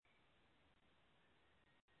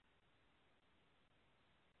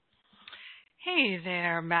Hey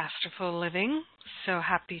there, Masterful Living. So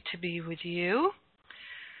happy to be with you.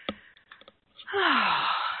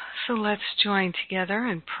 So let's join together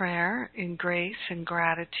in prayer, in grace and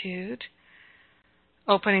gratitude,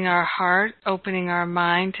 opening our heart, opening our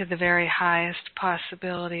mind to the very highest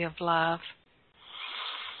possibility of love.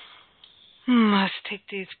 Let's take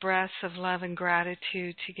these breaths of love and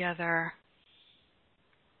gratitude together.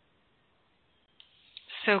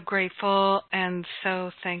 So grateful and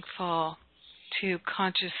so thankful to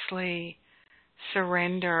consciously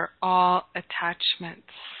surrender all attachments,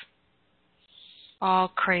 all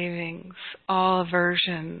cravings, all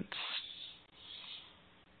aversions,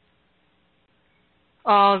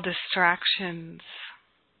 all distractions,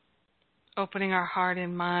 opening our heart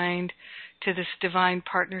and mind to this divine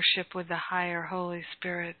partnership with the higher Holy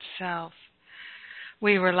Spirit self.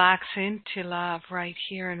 We relax into love right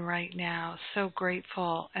here and right now. So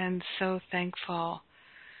grateful and so thankful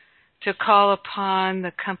to call upon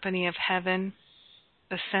the company of heaven,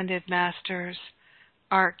 ascended masters,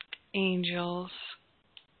 archangels,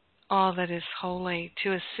 all that is holy,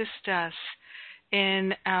 to assist us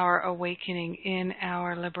in our awakening, in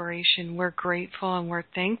our liberation. We're grateful and we're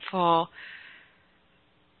thankful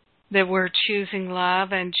that we're choosing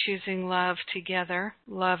love and choosing love together.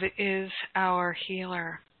 Love is our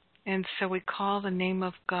healer. And so we call the name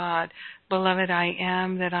of God, Beloved, I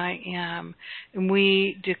am that I am. And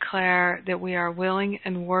we declare that we are willing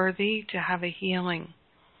and worthy to have a healing.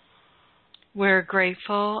 We're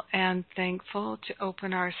grateful and thankful to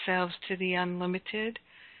open ourselves to the unlimited,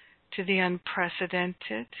 to the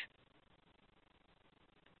unprecedented.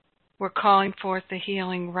 We're calling forth the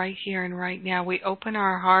healing right here and right now. We open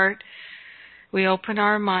our heart, we open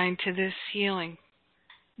our mind to this healing,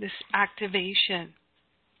 this activation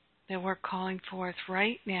that we're calling forth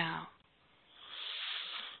right now.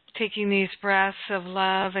 Taking these breaths of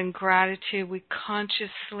love and gratitude, we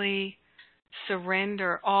consciously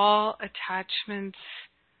surrender all attachments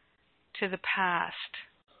to the past,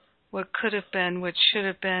 what could have been, what should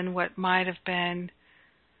have been, what might have been,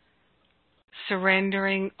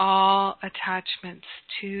 surrendering all attachments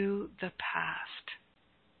to the past.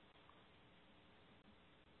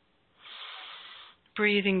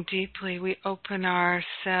 Breathing deeply, we open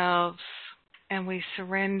ourselves and we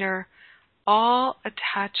surrender all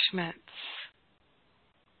attachments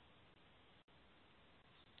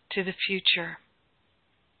to the future.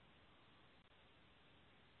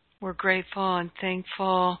 We're grateful and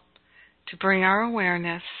thankful to bring our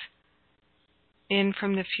awareness in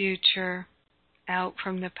from the future, out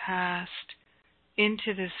from the past,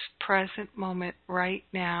 into this present moment right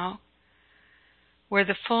now, where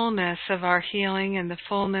the fullness of our healing and the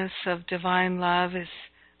fullness of divine love is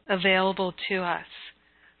available to us.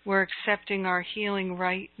 We're accepting our healing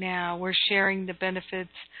right now. We're sharing the benefits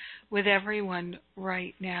with everyone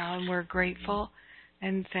right now, and we're grateful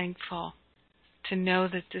and thankful to know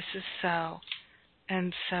that this is so,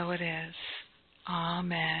 and so it is.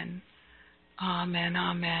 Amen. Amen.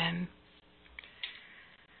 Amen.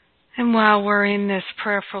 And while we're in this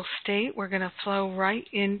prayerful state, we're going to flow right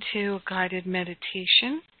into a guided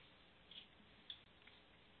meditation.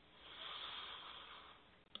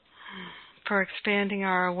 For expanding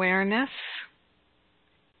our awareness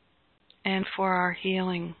and for our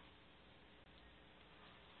healing.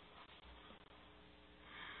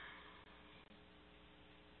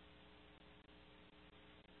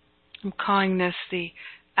 I'm calling this the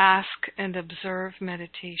Ask and Observe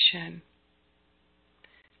meditation.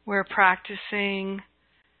 We're practicing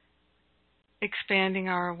expanding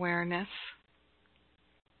our awareness,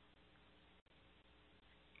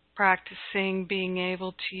 practicing being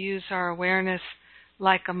able to use our awareness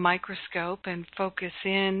like a microscope and focus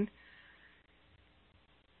in,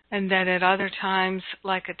 and then at other times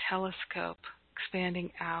like a telescope,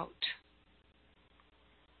 expanding out.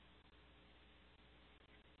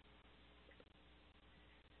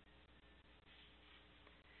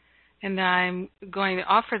 And I'm going to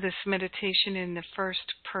offer this meditation in the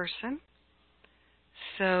first person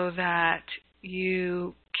so that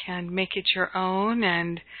you can make it your own,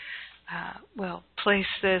 and we'll place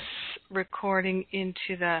this recording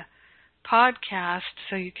into the podcast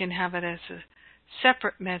so you can have it as a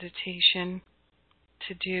separate meditation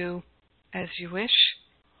to do as you wish.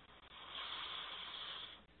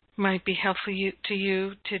 Might be helpful to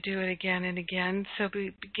you to do it again and again. So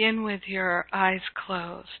we begin with your eyes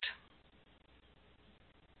closed.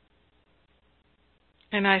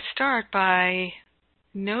 And I start by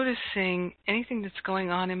noticing anything that's going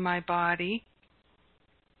on in my body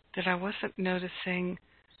that I wasn't noticing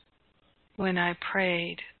when I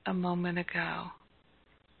prayed a moment ago.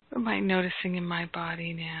 What am I noticing in my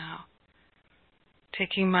body now?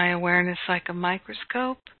 taking my awareness like a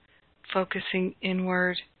microscope, focusing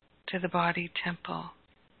inward to the body temple.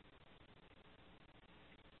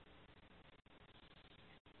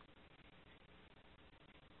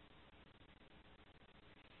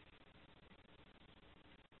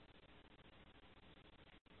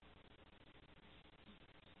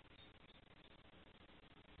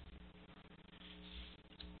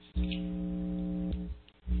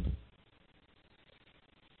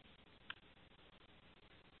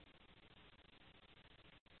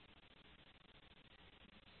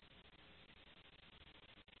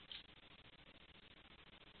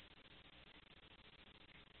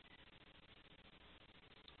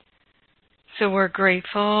 So we're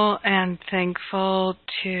grateful and thankful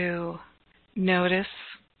to notice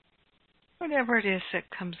whatever it is that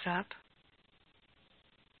comes up.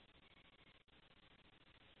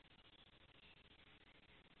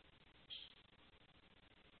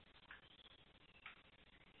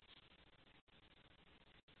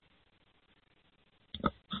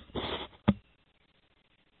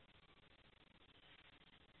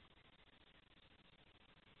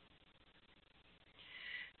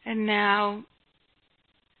 And now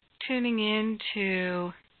tuning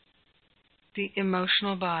into the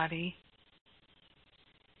emotional body.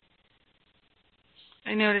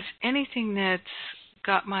 I notice anything that's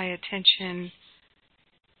got my attention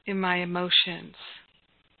in my emotions.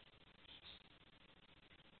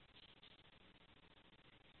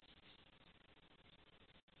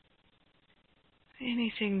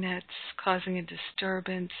 Anything that's causing a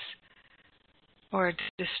disturbance or a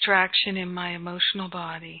distraction in my emotional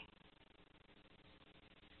body.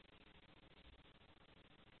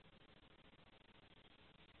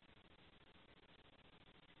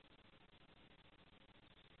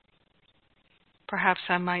 Perhaps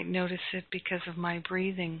I might notice it because of my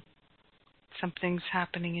breathing. Something's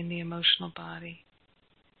happening in the emotional body.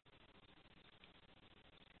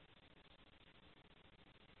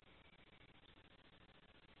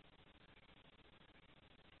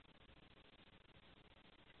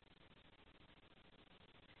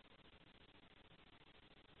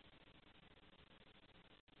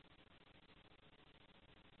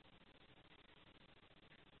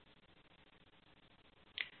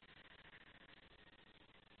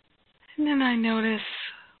 And then I notice,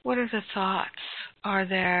 what are the thoughts? Are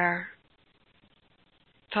there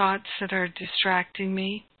thoughts that are distracting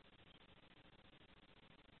me?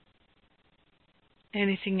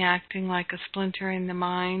 Anything acting like a splinter in the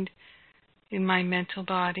mind, in my mental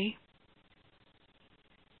body?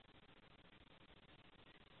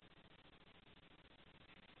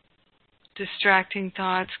 Distracting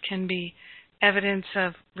thoughts can be evidence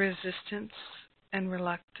of resistance and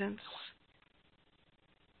reluctance.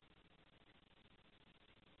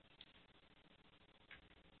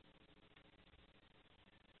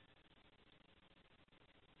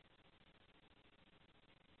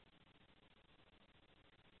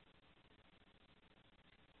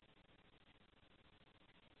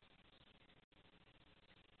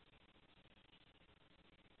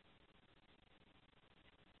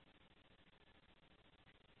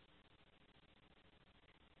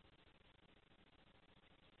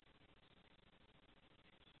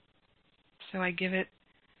 So I give it,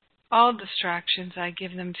 all distractions, I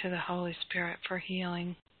give them to the Holy Spirit for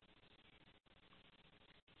healing.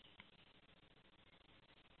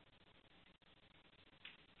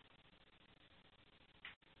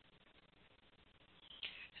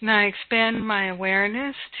 And I expand my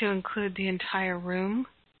awareness to include the entire room,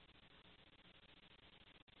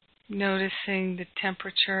 noticing the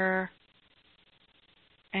temperature,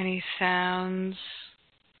 any sounds,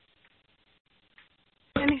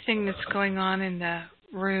 anything that's going on in the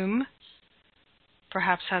room,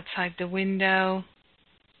 perhaps outside the window,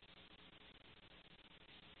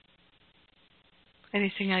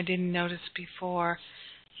 anything I didn't notice before.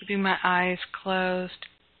 Keeping my eyes closed,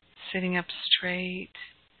 sitting up straight,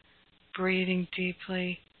 breathing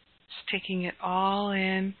deeply, just taking it all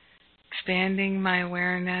in, expanding my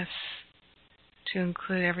awareness to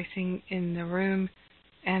include everything in the room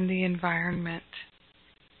and the environment.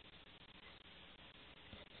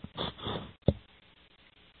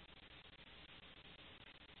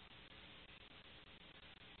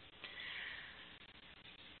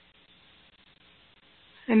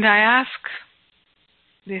 And I ask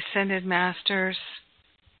the Ascended Masters,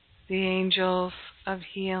 the angels of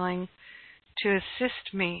healing, to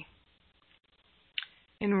assist me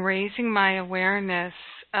in raising my awareness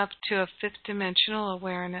up to a fifth dimensional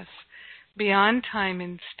awareness beyond time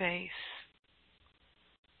and space,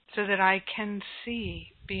 so that I can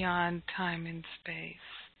see beyond time and space.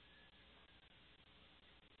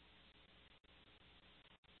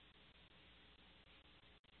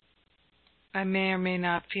 I may or may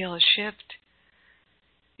not feel a shift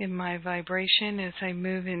in my vibration as I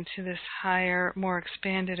move into this higher, more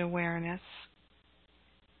expanded awareness.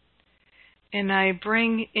 And I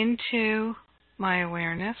bring into my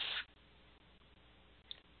awareness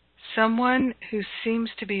someone who seems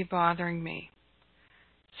to be bothering me.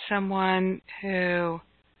 Someone who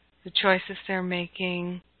the choices they're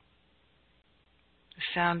making, the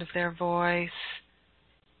sound of their voice,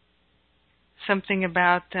 something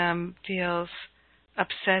about them feels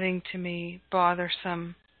upsetting to me,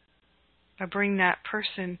 bothersome. I bring that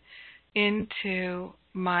person into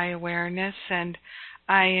my awareness and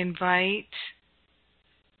I invite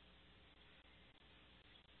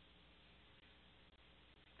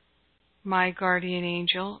my guardian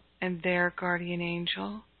angel and their guardian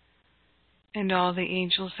angel and all the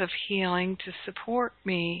angels of healing to support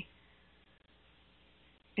me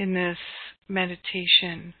in this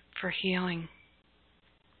meditation for healing.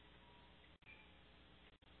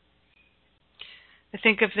 I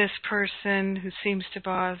think of this person who seems to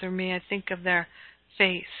bother me. I think of their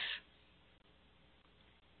face.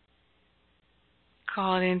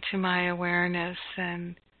 Call it into my awareness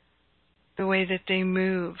and the way that they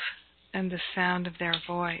move and the sound of their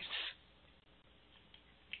voice.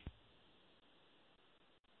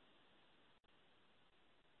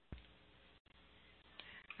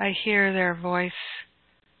 I hear their voice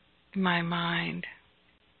in my mind.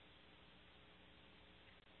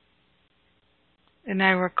 And I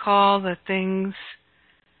recall the things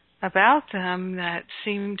about them that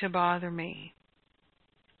seem to bother me.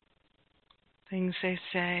 Things they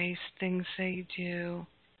say, things they do.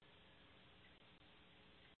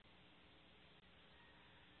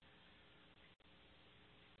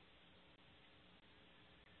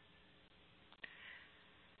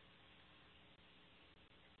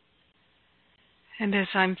 And as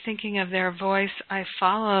I'm thinking of their voice, I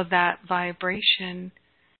follow that vibration,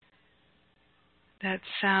 that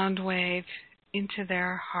sound wave into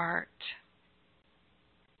their heart.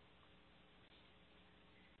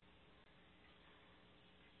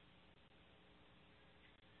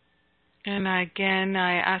 And I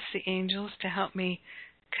ask the angels to help me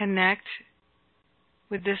connect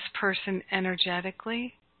with this person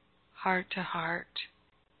energetically, heart to heart.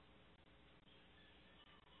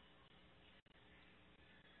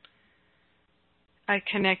 I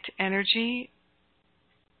connect energy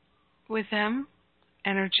with them,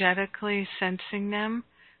 energetically sensing them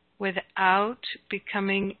without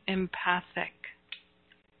becoming empathic.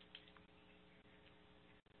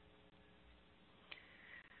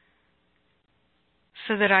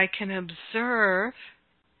 So that I can observe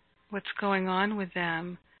what's going on with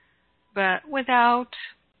them, but without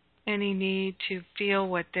any need to feel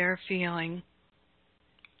what they're feeling,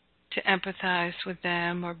 to empathize with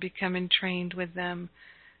them or become entrained with them.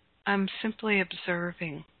 I'm simply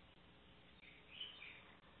observing.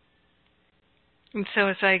 And so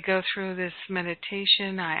as I go through this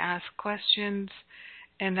meditation, I ask questions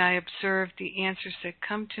and I observe the answers that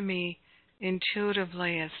come to me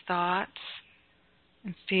intuitively as thoughts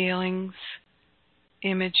and feelings,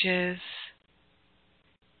 images,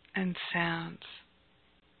 and sounds.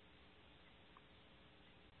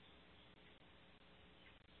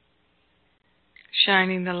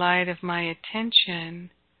 Shining the light of my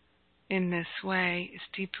attention in this way is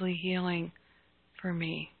deeply healing for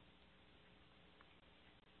me,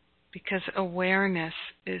 because awareness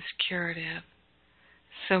is curative.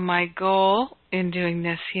 So my goal in doing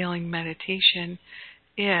this healing meditation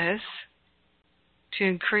is to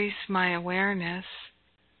increase my awareness,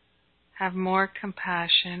 have more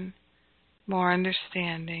compassion, more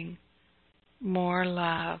understanding, more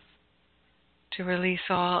love, to release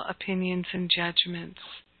all opinions and judgments,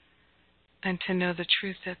 and to know the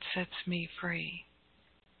truth that sets me free.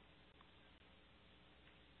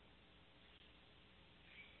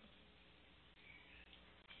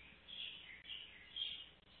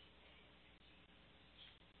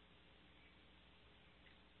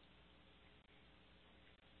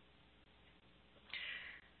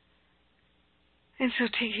 And so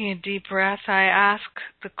taking a deep breath, I ask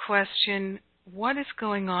the question, what is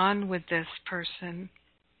going on with this person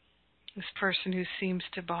who seems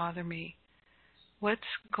to bother me? What's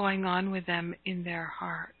going on with them in their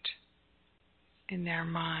heart, in their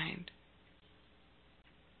mind?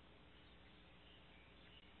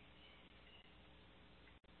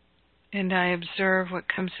 And I observe what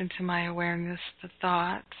comes into my awareness, the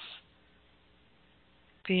thoughts,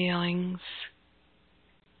 feelings,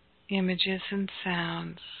 images and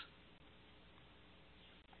sounds.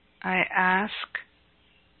 I ask,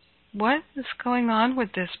 what is going on with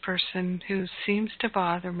this person who seems to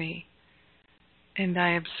bother me? And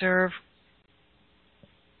I observe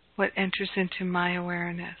What enters into my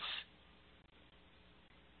awareness?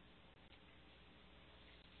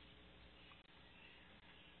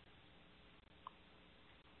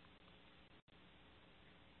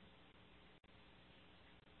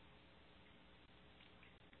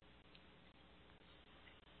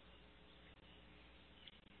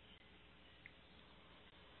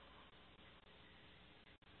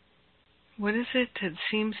 What is it that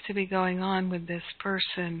seems to be going on with this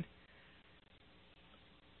person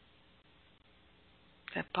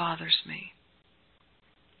that bothers me?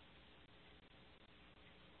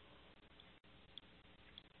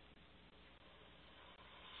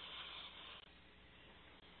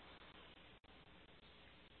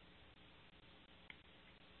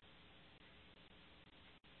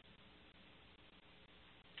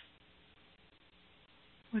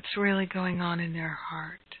 What's really going on in their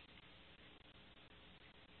heart?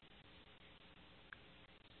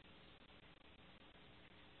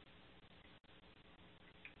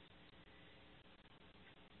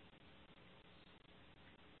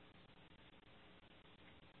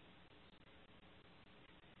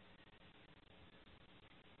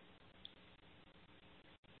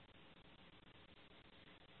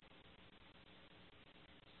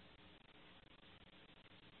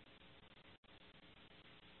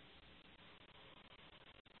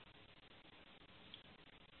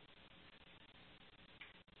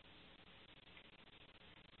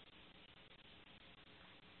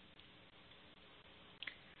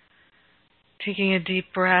 Taking a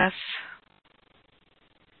deep breath,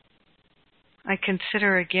 I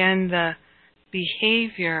consider again the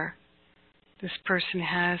behavior this person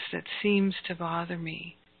has that seems to bother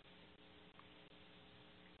me.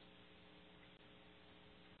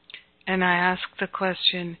 And I ask the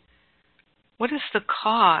question, what is the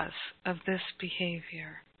cause of this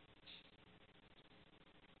behavior?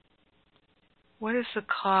 What is the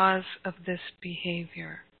cause of this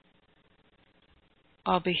behavior?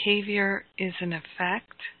 All behavior is an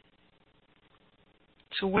effect.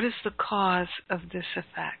 So what is the cause of this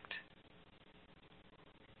effect?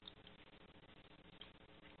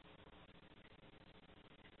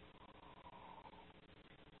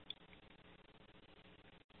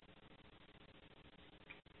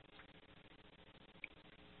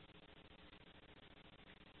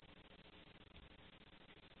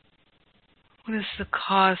 What is the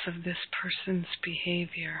cause of this person's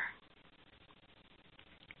behavior?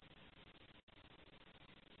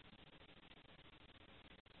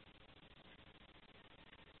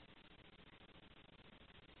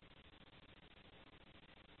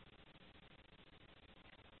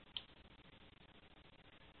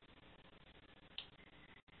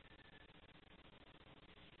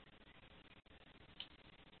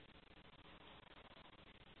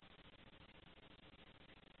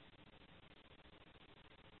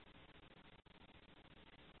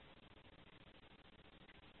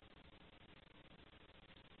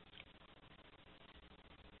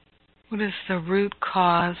 What is the root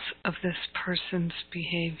cause of this person's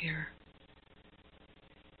behavior?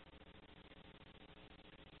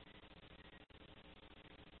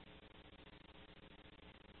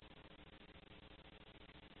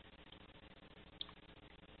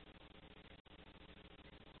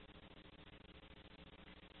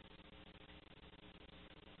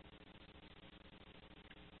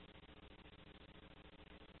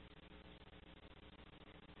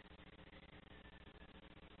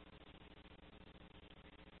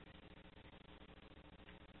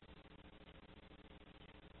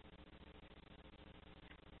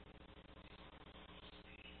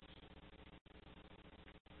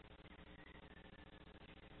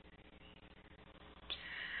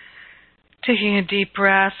 Taking a deep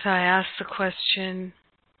breath, I ask the question,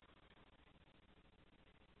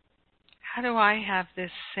 how do I have this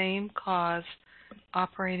same cause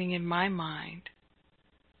operating in my mind?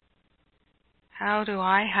 How do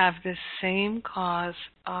I have this same cause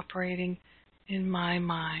operating in my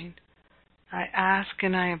mind? I ask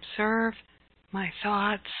and I observe my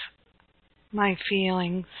thoughts, my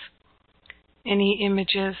feelings, any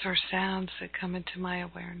images or sounds that come into my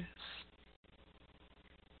awareness.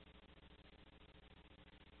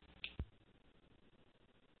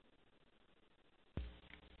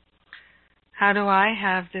 How do I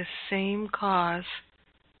have this same cause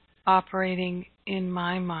operating in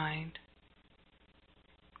my mind?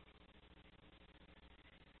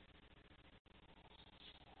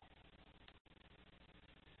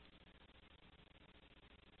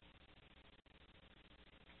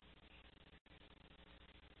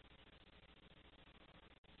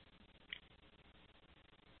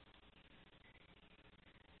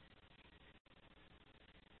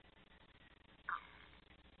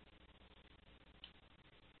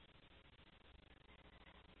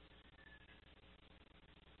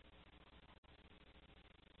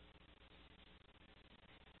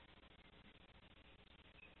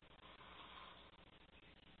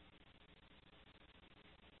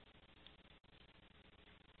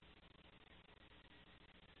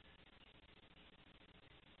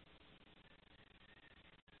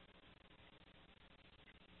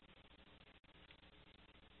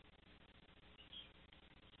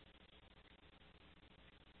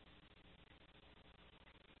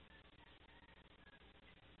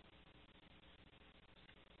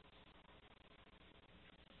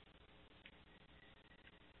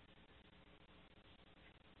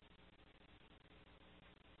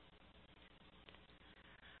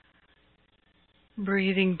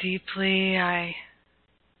 Breathing deeply, I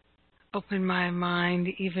open my mind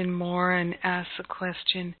even more and ask the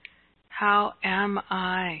question, how am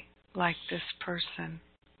I like this person?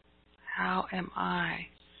 How am I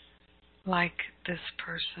like this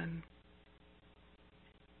person?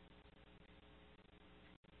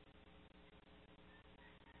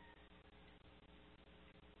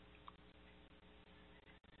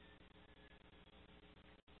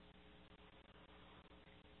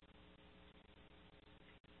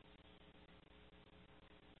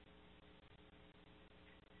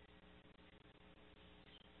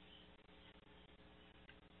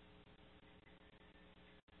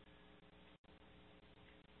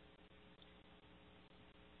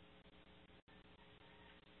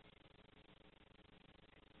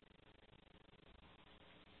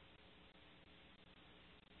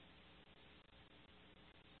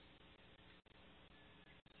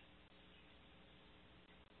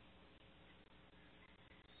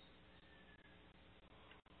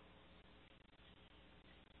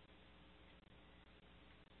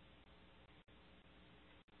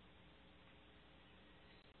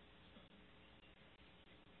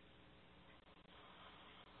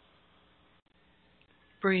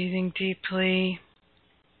 Breathing deeply,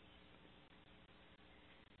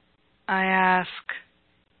 I ask,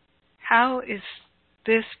 how is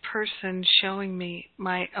this person showing me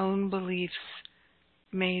my own beliefs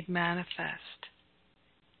made manifest?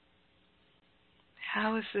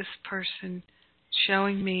 How is this person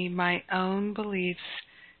showing me my own beliefs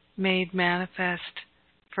made manifest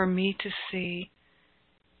for me to see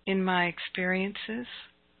in my experiences?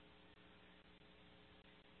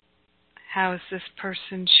 How is this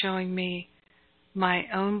person showing me my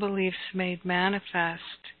own beliefs made manifest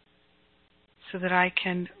so that I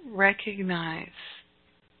can recognize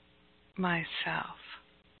myself,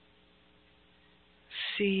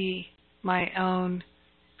 see my own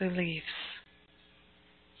beliefs?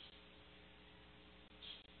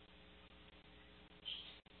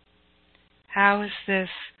 How is this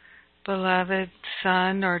beloved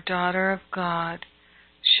son or daughter of God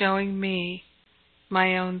showing me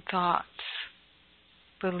my own thoughts,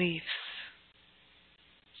 beliefs,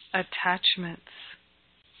 attachments,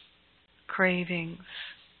 cravings,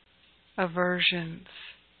 aversions,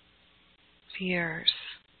 fears?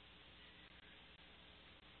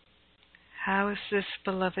 How is this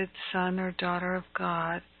beloved son or daughter of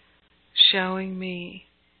God showing me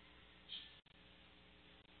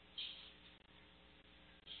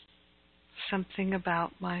something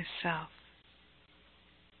about myself?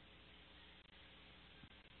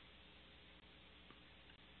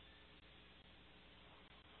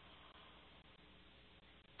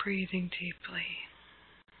 Breathing deeply.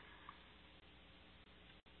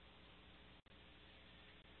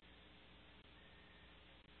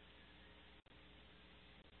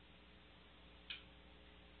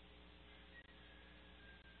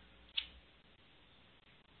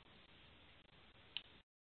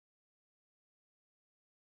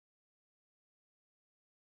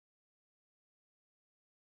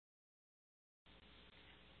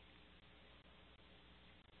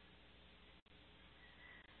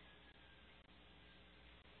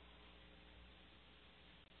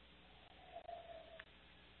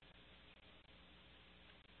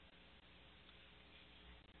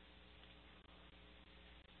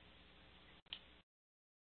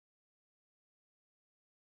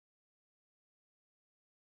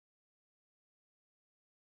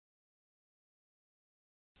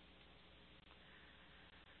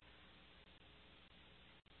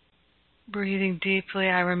 Breathing deeply,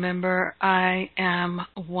 I remember I am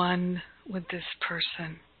one with this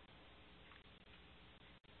person.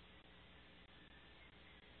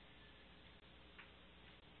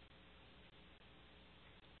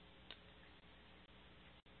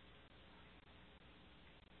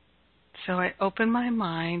 So I open my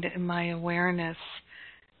mind and my awareness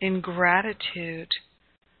in gratitude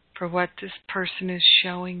for what this person is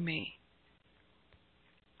showing me.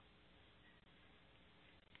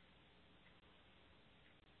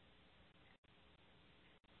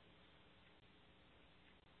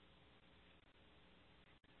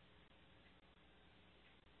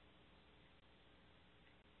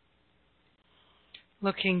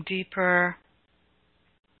 Looking deeper,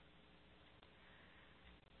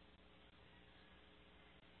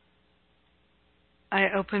 I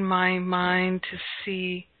open my mind to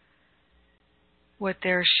see what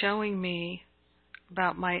they're showing me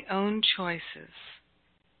about my own choices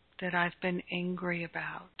that I've been angry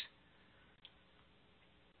about.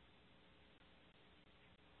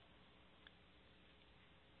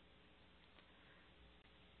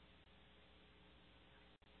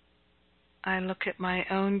 I look at my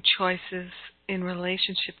own choices in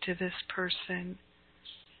relationship to this person,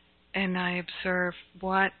 and I observe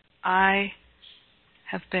what I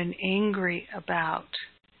have been angry about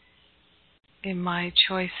in my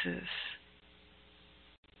choices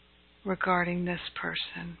regarding this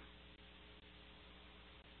person.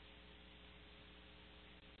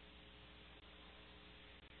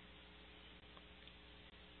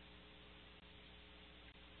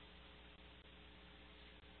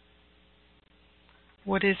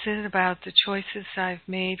 What is it about the choices I've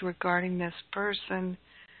made regarding this person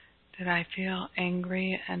that I feel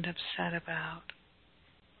angry and upset about?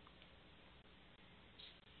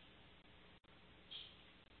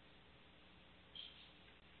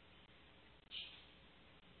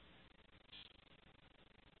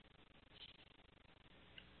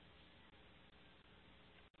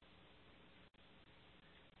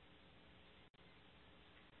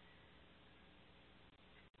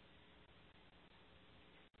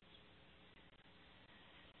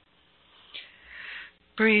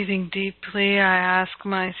 Breathing deeply, I ask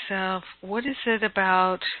myself, what is it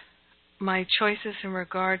about my choices in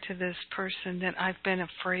regard to this person that I've been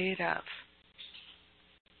afraid of?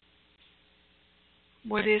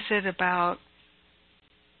 What is it about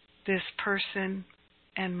this person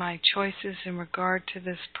and my choices in regard to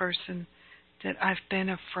this person that I've been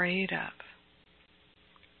afraid of?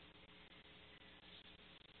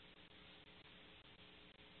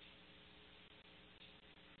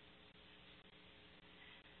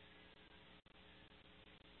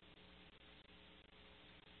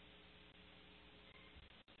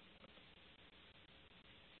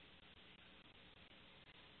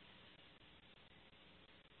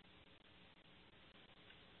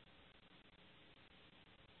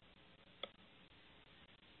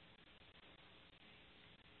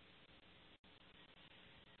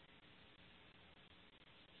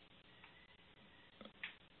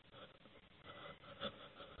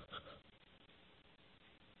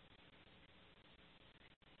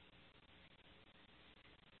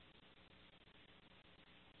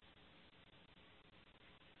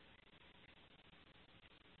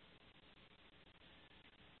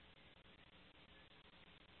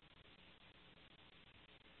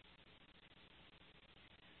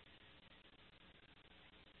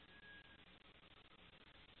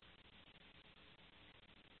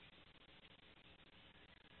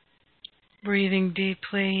 Breathing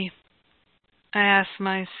deeply, I ask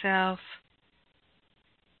myself,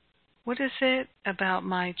 what is it about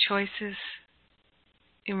my choices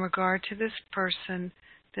in regard to this person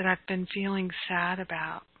that I've been feeling sad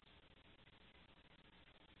about?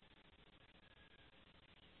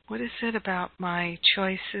 What is it about my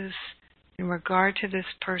choices in regard to this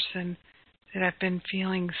person that I've been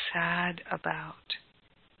feeling sad about?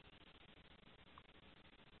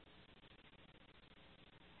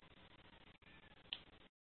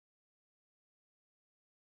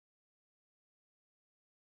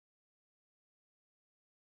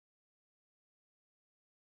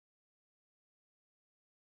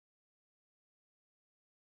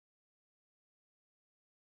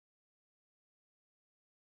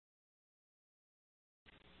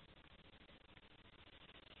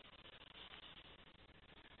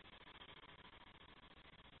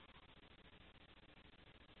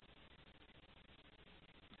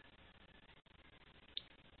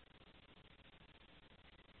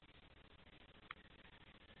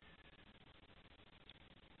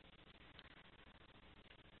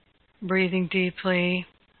 Breathing deeply,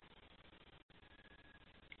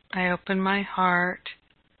 I open my heart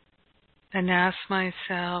and ask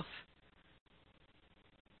myself,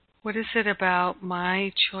 what is it about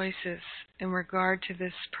my choices in regard to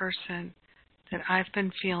this person that I've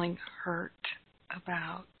been feeling hurt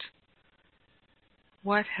about?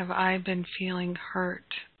 What have I been feeling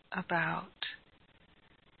hurt about?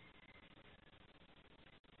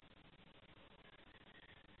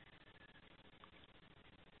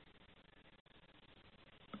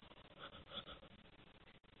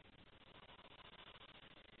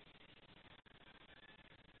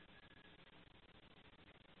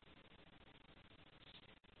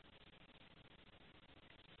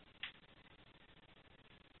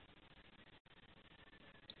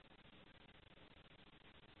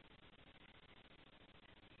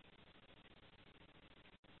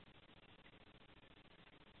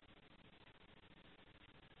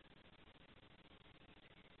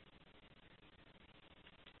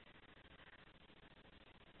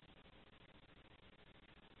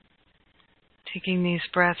 Taking these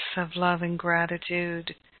breaths of love and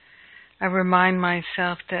gratitude, I remind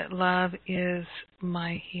myself that love is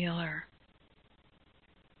my healer.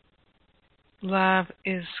 Love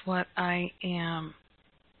is what I am.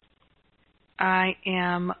 I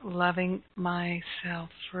am loving myself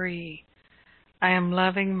free. I am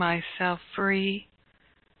loving myself free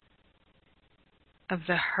of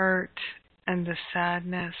the hurt and the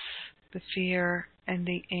sadness, the fear and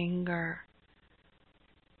the anger.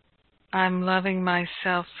 I'm loving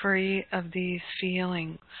myself free of these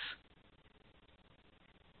feelings.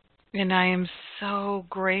 And I am so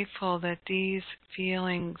grateful that these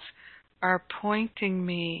feelings are pointing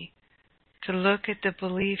me to look at the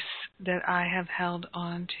beliefs that I have held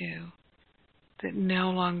on to that no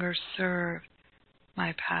longer serve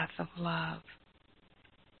my path of love.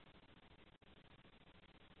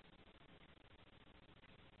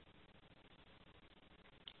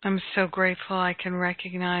 I'm so grateful I can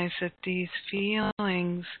recognize that these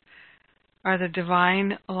feelings are the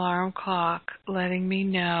divine alarm clock letting me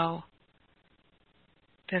know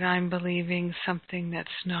that I'm believing something that's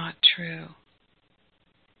not true.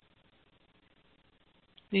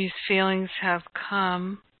 These feelings have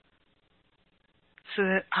come so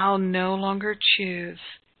that I'll no longer choose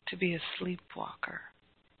to be a sleepwalker.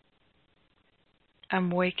 I'm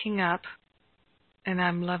waking up and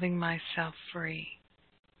I'm loving myself free.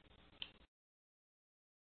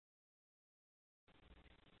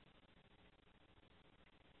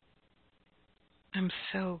 I'm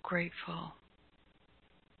so grateful.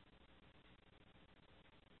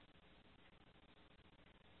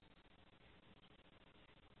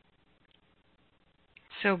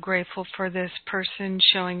 So grateful for this person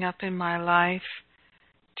showing up in my life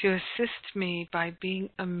to assist me by being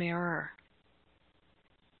a mirror.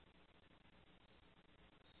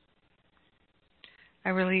 I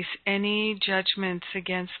release any judgments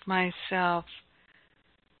against myself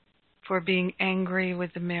for being angry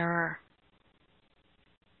with the mirror.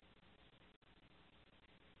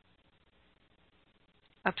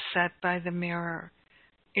 Upset by the mirror,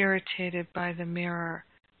 irritated by the mirror,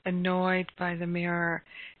 annoyed by the mirror,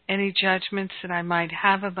 any judgments that I might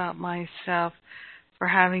have about myself for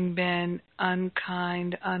having been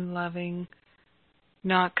unkind, unloving,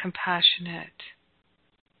 not compassionate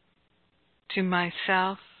to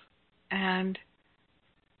myself and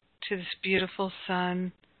to this beautiful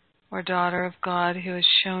son or daughter of God who has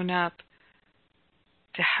shown up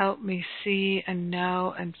to help me see and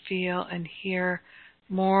know and feel and hear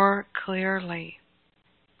more clearly.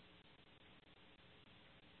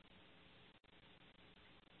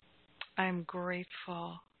 I'm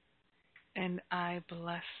grateful and I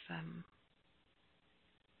bless them.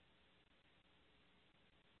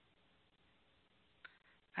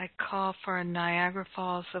 I call for a Niagara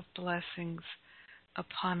Falls of blessings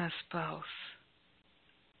upon us both.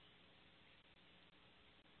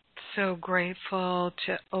 So grateful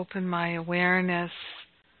to open my awareness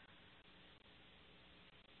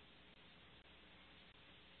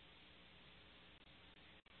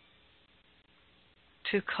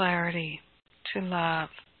to clarity, to love,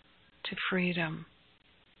 to freedom,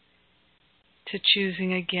 to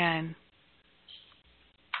choosing again.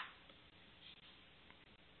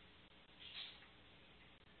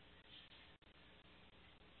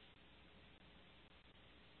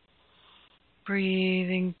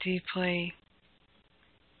 Breathing deeply.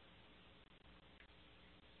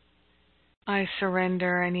 I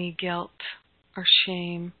surrender any guilt or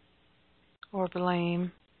shame or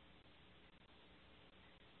blame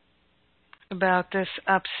about this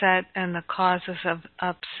upset and the causes of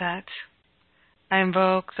upset. I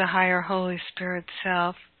invoke the higher Holy Spirit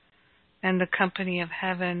self and the company of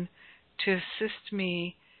heaven to assist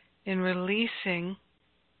me in releasing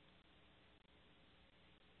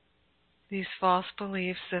these false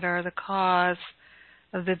beliefs that are the cause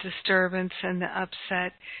of the disturbance and the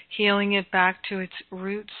upset, healing it back to its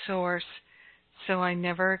root source so I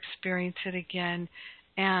never experience it again,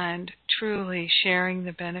 and truly sharing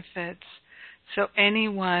the benefits. So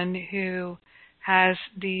anyone who has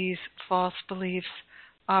these false beliefs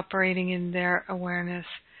operating in their awareness,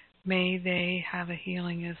 may they have a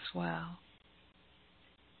healing as well.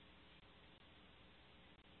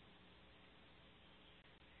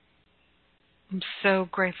 I'm so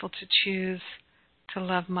grateful to choose to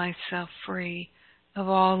love myself free of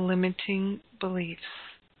all limiting beliefs.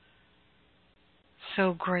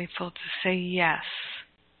 So grateful to say yes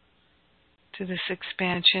to this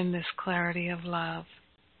expansion, this clarity of love.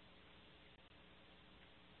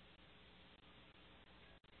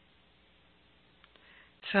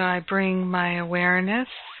 So I bring my awareness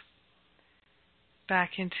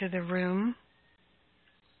back into the room.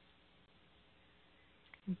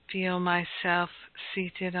 Feel myself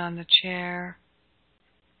seated on the chair,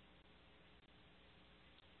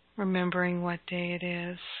 remembering what day it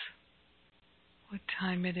is. what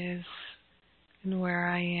time it is and where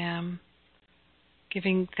I am.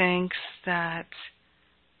 Giving thanks that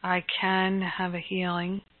I can have a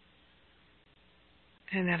healing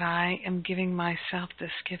and that I am giving myself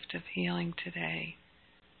this gift of healing today.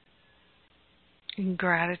 In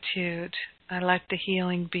gratitude, I let the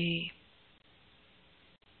healing be.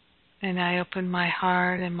 And I open my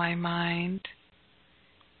heart and my mind.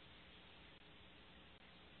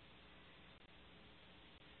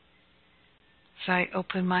 So I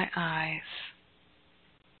open my eyes.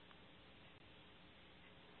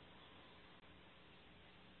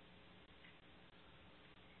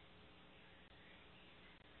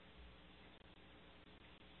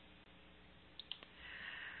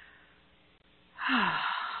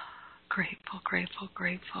 Grateful, grateful,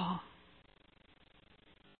 grateful.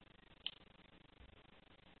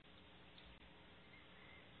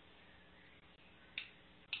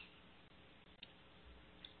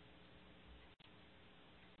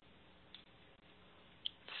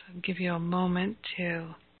 So I'll give you a moment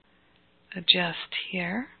to adjust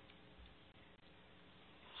here.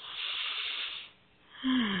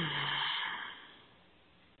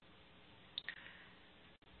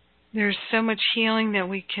 There's so much healing that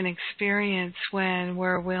we can experience when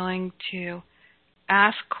we're willing to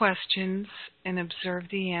ask questions and observe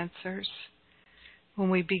the answers. When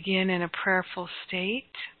we begin in a prayerful state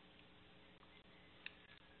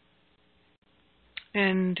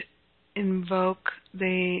and invoke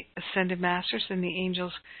the Ascended Masters and the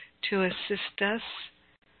angels to assist us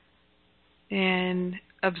in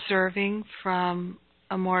observing from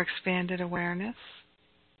a more expanded awareness.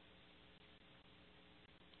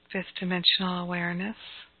 Fifth dimensional awareness.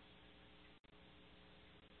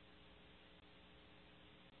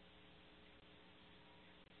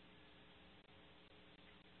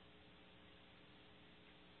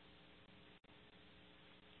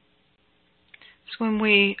 So when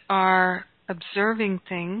we are observing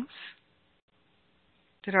things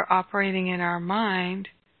that are operating in our mind,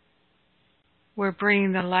 we're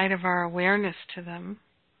bringing the light of our awareness to them,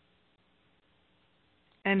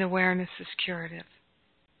 and awareness is curative.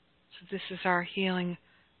 So this is our healing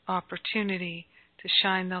opportunity to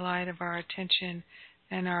shine the light of our attention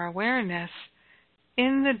and our awareness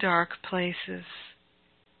in the dark places.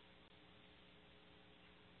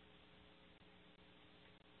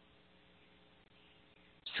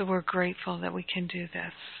 So we're grateful that we can do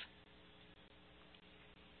this.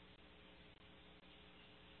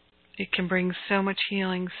 It can bring so much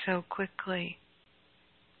healing so quickly.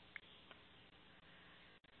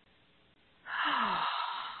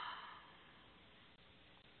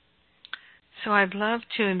 So I'd love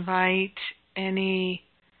to invite any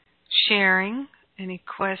sharing, any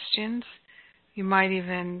questions. You might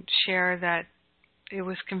even share that it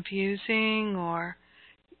was confusing or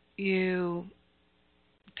you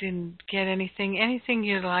didn't get anything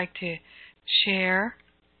you'd like to share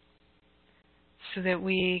so that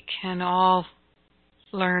we can all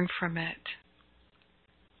learn from it.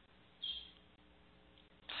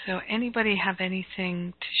 So anybody have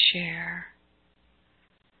anything to share?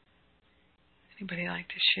 Anybody like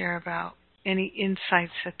to share about any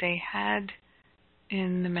insights that they had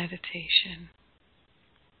in the meditation?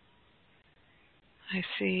 I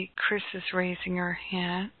see Chris is raising her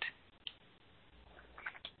hand.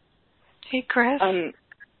 Hey, Chris. I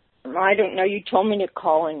don't know. You told me to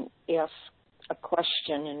call and ask a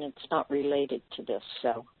question, and it's not related to this,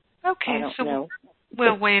 so okay, I don't know.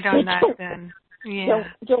 We'll wait on that then. Yeah.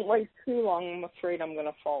 Don't wait too long. I'm afraid I'm going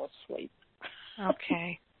to fall asleep.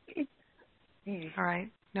 Okay. All right.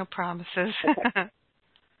 No promises. Okay.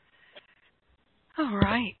 All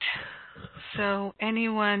right. So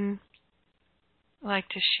anyone like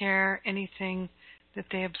to share anything that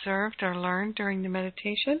they observed or learned during the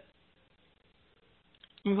meditation?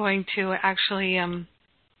 I'm going to actually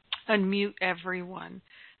unmute everyone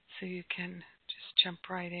so you can just jump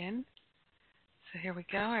right in. So here we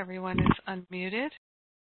go. Everyone is unmuted.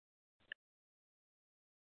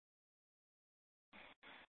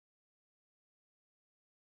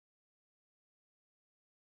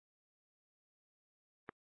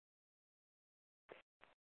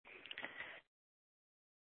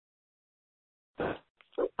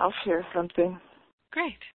 I'll share something.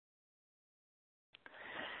 Great.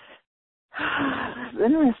 It's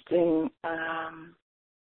interesting.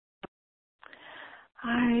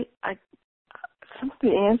 Some of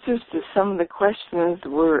the answers to some of the questions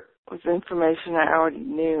was information I already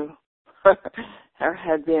knew or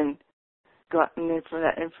had been gotten in for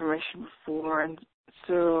that information before, and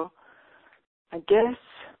so I guess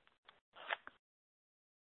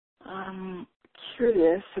I'm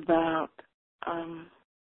curious about.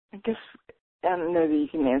 I guess I don't know that you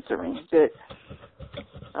can answer me, that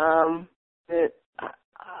I'm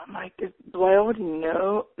like, do I already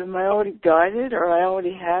know? Am I already guided, or I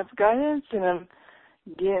already have guidance, and I'm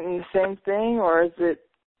getting the same thing, or is it?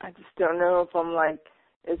 I just don't know if I'm like,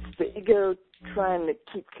 it's the ego trying to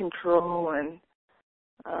keep control, and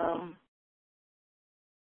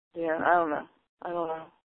yeah, I don't know.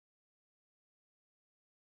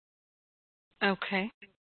 Okay.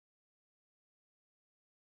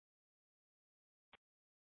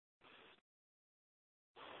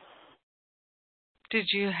 Did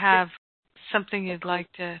you have something you'd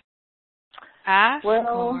like to ask, Well,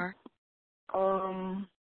 or?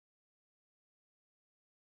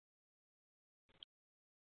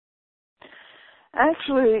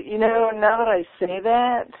 Actually, now that I say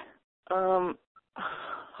that,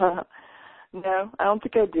 no, I don't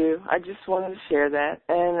think I do. I just wanted to share that,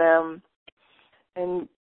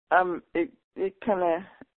 it kind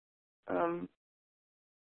of,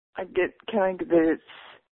 I get kind of that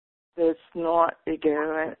it's not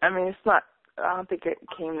ego. I mean, it's not. I don't think it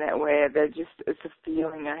came that way. That just it's a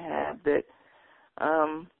feeling I have that,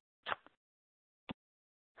 I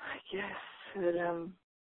guess that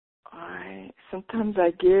sometimes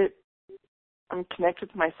I'm connected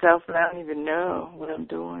with myself and I don't even know what I'm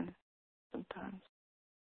doing sometimes.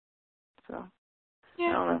 So, Yeah,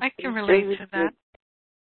 I don't know. I can relate to that.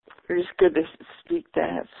 It's just good to speak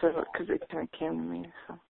that, so because it kind of came to me.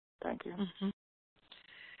 So, thank you. Mm-hmm.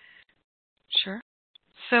 Sure.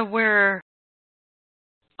 So we're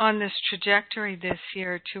on this trajectory this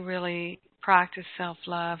year to really practice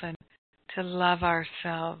self-love and to love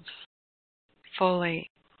ourselves fully.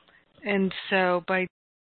 And so by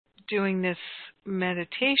doing this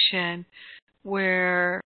meditation,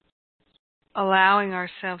 we're allowing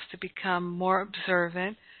ourselves to become more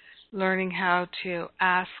observant, learning how to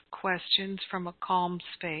ask questions from a calm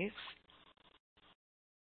space,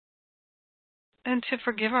 and to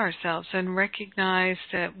forgive ourselves and recognize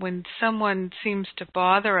that when someone seems to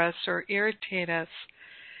bother us or irritate us,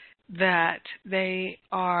 that they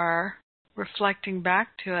are reflecting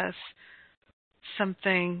back to us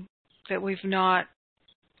something that we've not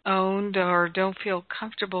owned or don't feel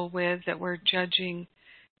comfortable with, that we're judging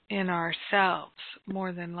in ourselves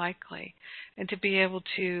more than likely. And to be able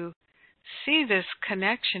to see this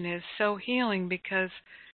connection is so healing because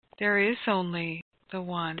there is only the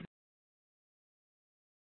one.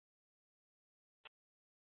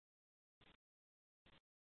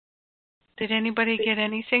 Did anybody get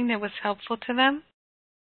anything that was helpful to them?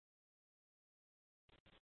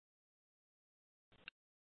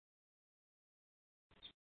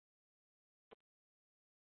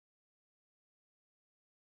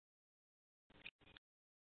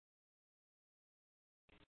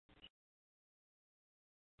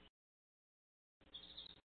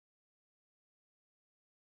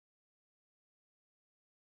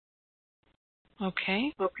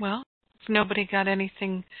 Okay. Well, if nobody got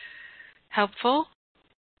anything helpful,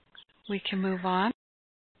 we can move on.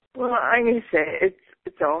 Well, I'm gonna say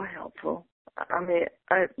it's all helpful. I mean,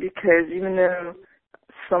 because even though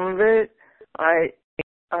some of it I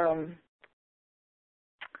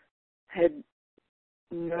had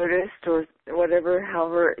noticed or whatever,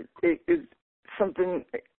 however, it is something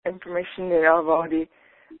information that I've already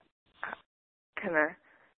kind of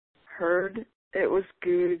heard. It was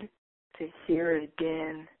good to hear it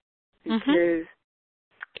again because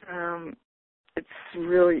it's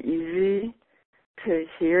really easy to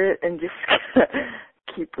hear it and just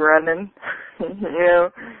keep running,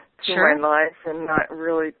 through my life and not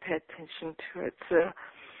really pay attention to it. So,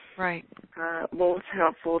 right. What was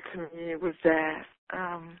helpful to me was that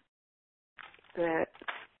that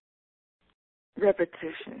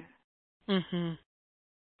repetition. Mm-hmm.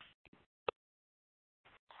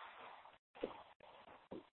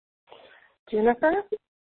 Jennifer?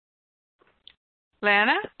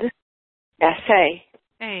 Lana? Yes, hey.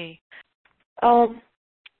 Hey.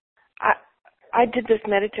 I did this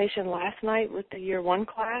meditation last night with the year 1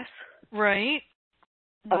 class. Right.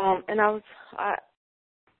 And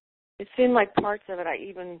it seemed like parts of it I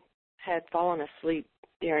even had fallen asleep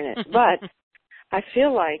during it. But I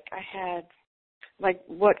feel like I had, like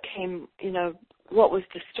what was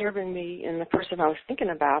disturbing me and the person I was thinking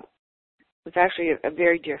about was actually a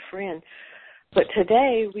very dear friend. But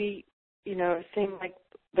today it seemed like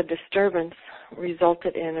the disturbance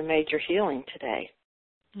resulted in a major healing today.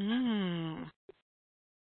 Mm.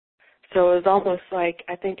 So it was almost like,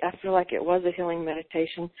 I feel like it was a healing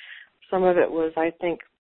meditation. Some of it was, I think,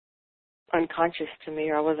 unconscious to me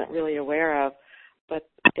or I wasn't really aware of, but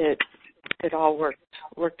it all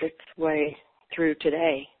worked its way through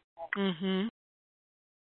today. Mm-hmm.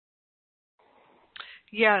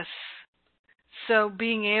 Yes. So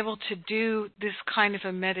being able to do this kind of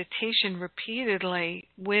a meditation repeatedly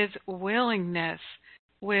with willingness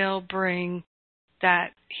will bring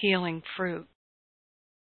that healing fruit.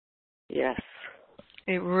 Yes.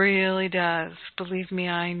 It really does. Believe me,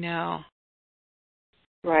 I know.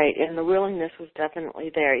 Right, and the willingness was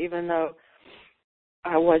definitely there. Even though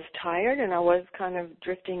I was tired and I was kind of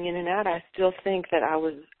drifting in and out, I still think that I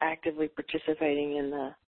was actively participating in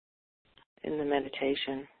the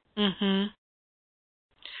meditation. Mhm.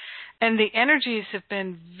 And the energies have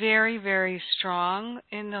been very, very strong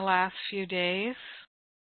in the last few days.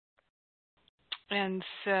 And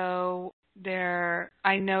so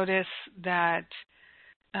I notice that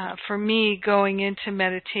for me, going into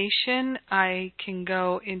meditation, I can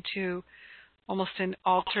go into almost an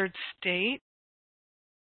altered state.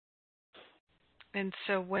 And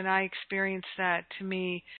so when I experience that, to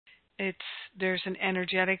me, there's an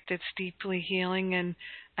energetic that's deeply healing, and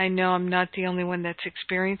I know I'm not the only one that's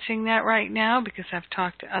experiencing that right now because I've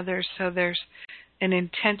talked to others. So there's an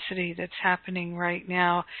intensity that's happening right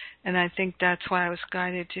now, and I think that's why I was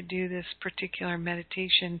guided to do this particular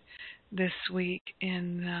meditation this week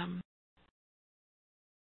in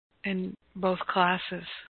both classes.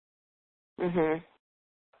 Mhm.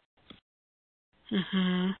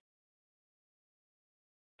 Mhm.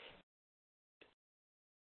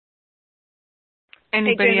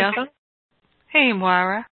 Anybody Hey, else? Jennifer. Hey,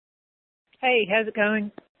 Moira. Hey, how's it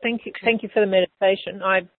going? Thank you for the meditation.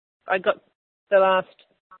 I got the last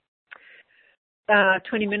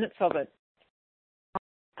 20 minutes of it.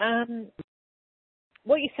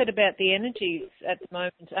 What you said about the energies at the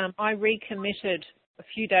moment, I recommitted a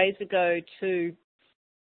few days ago to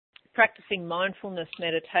practicing mindfulness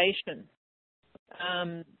meditation.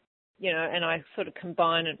 And I sort of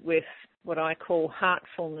combine it with what I call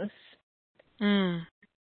heartfulness. Mm.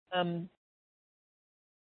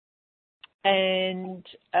 And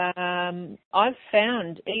I've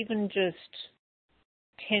found even just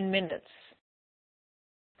 10 minutes,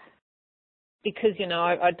 because,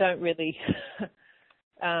 I don't really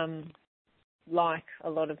like a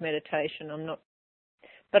lot of meditation.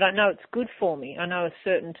 But I know it's good for me. I know a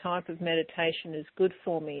certain type of meditation is good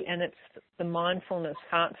for me, and it's the mindfulness,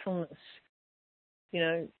 heartfulness,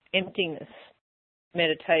 emptiness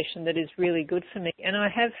meditation that is really good for me. And I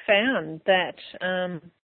have found that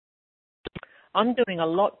I'm doing a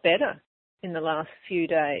lot better in the last few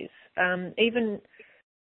days. Even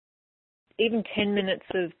 10 minutes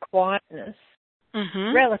of quietness,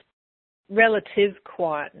 Mhm. relative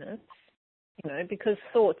quietness, because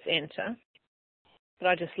thoughts enter, but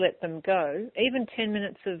I just let them go. Even 10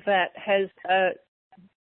 minutes of that has a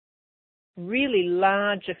really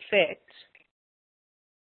large effect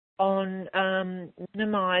on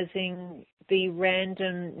minimizing the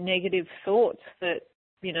random negative thoughts that,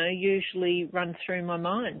 usually run through my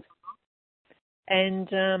mind. And,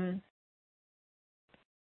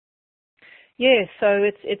 so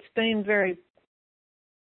it's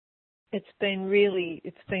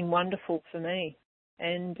been wonderful for me.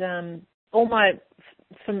 And a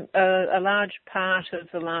large part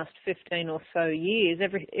of the last 15 or so years,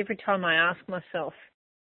 every time I ask myself,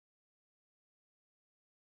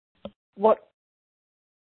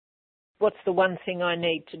 what's the one thing I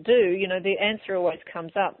need to do, the answer always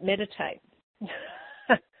comes up: meditate.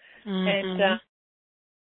 And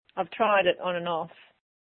I've tried it on and off,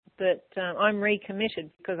 but I'm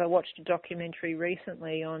recommitted because I watched a documentary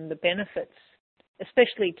recently on the benefits,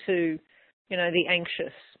 especially to, the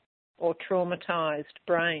anxious or traumatized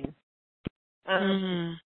brain.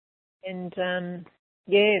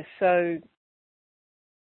 So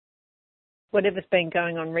whatever's been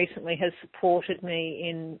going on recently has supported me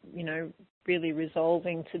in, really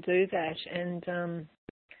resolving to do that. And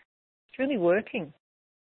it's really working,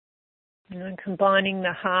 combining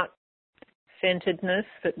the heart-centeredness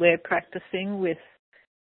that we're practicing with,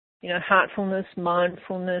 heartfulness,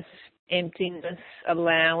 mindfulness, emptiness,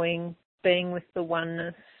 allowing, being with the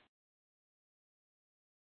oneness.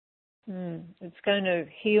 It's going to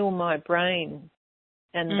heal my brain,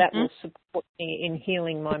 and that will support me in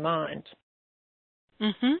healing my mind.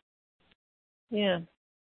 Mhm. Yeah.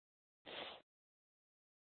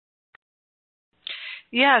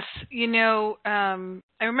 Yes, I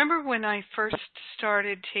remember when I first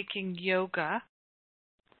started taking yoga,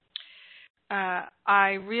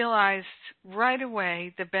 I realized right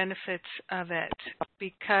away the benefits of it,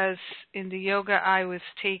 because in the yoga I was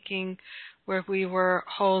taking, where we were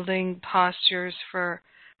holding postures for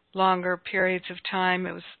longer periods of time,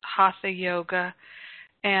 it was hatha yoga,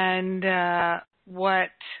 and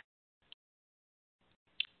what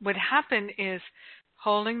would happen is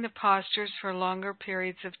holding the postures for longer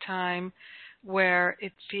periods of time where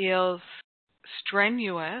it feels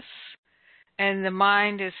strenuous and the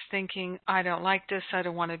mind is thinking, I don't like this, I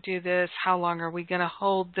don't want to do this, how long are we going to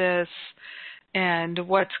hold this, and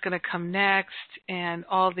what's going to come next, and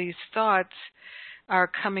all these thoughts are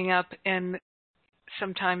coming up, and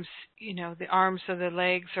sometimes, the arms or the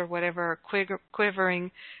legs or whatever are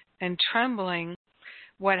quivering and trembling.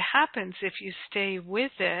 What happens if you stay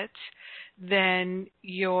with it, then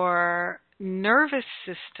your nervous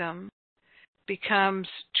system becomes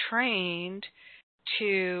trained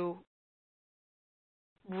to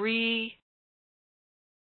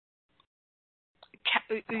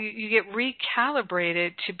you get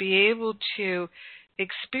recalibrated to be able to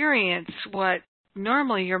experience what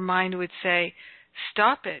normally your mind would say,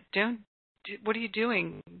 stop it, what are you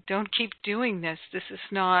doing? Don't keep doing this. This is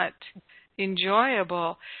not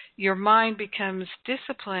enjoyable. Your mind becomes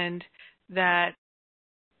disciplined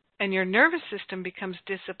and your nervous system becomes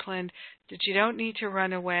disciplined that you don't need to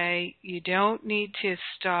run away, you don't need to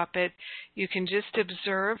stop it, you can just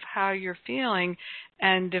observe how you're feeling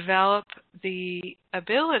and develop the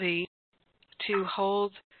ability to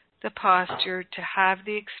hold the posture, to have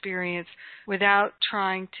the experience without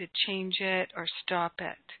trying to change it or stop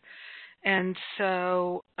it. And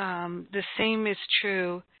so the same is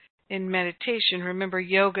true in meditation. Remember,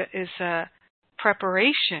 yoga is a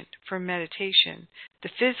preparation for meditation. The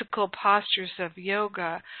physical postures of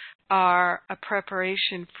yoga are a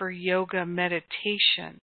preparation for yoga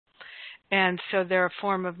meditation. And so they're a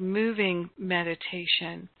form of moving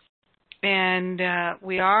meditation. And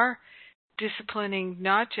we are disciplining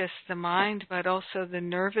not just the mind, but also the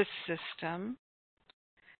nervous system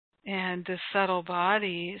and the subtle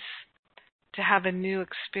bodies to have a new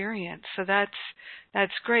experience. So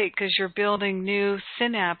that's great because you're building new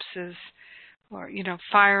synapses or,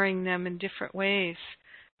 firing them in different ways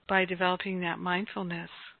by developing that mindfulness.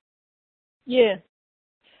 Yeah.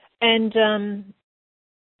 And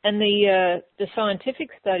the scientific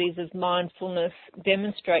studies of mindfulness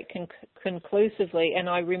demonstrate conclusively, and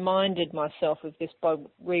I reminded myself of this by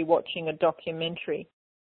rewatching a documentary,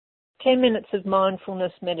 10 minutes of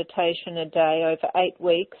mindfulness meditation a day over 8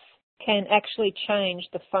 weeks can actually change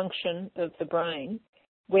the function of the brain,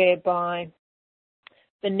 whereby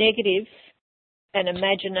the negative and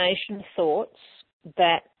imagination thoughts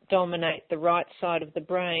that dominate the right side of the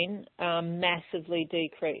brain are massively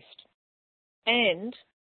decreased. And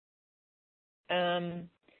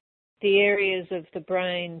the areas of the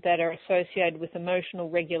brain that are associated with emotional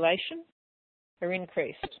regulation are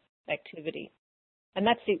increased activity. And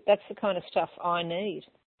that's the kind of stuff I need.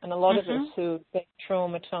 And a lot of us who have been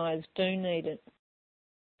traumatized do need it.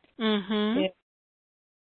 Mhm.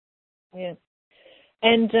 Yeah.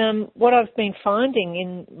 And what I've been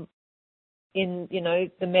finding in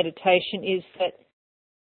the meditation is that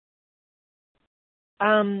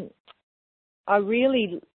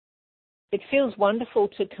it feels wonderful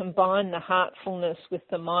to combine the heartfulness with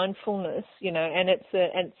the mindfulness, and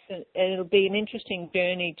it'll be an interesting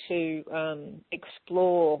journey to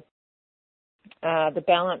explore the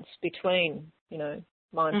balance between,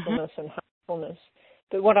 mindfulness and heartfulness.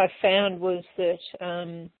 But what I found was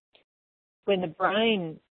that when the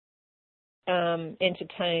brain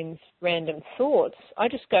entertains random thoughts, I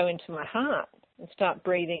just go into my heart and start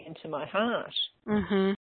breathing into my heart.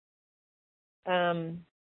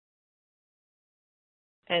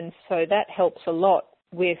 And so that helps a lot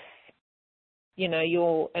with,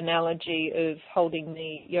 your analogy of holding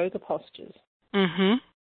the yoga postures.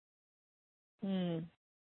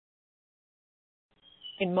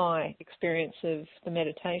 In my experience of the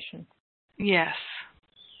meditation. Yes.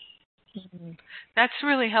 That's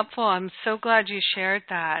really helpful. I'm so glad you shared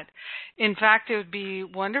that. In fact, it would be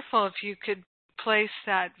wonderful if you could place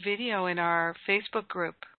that video in our Facebook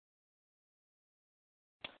group.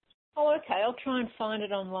 Oh, okay. I'll try and find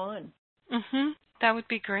it online. That would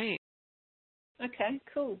be great. Okay,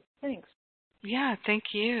 cool. Thanks. Yeah,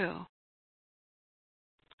 thank you.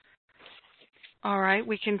 All right,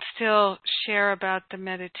 we can still share about the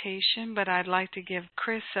meditation, but I'd like to give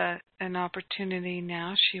Chris an opportunity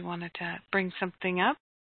now. She wanted to bring something up.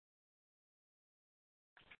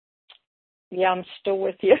 Yeah, I'm still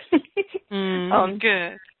with you.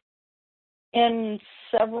 Good. In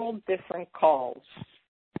several different calls,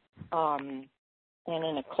 and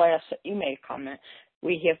in a class that you may comment,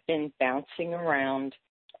 we have been bouncing around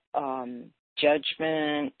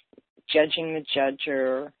judgment, judging the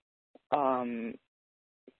judger,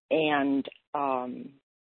 and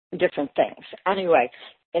different things. Anyway,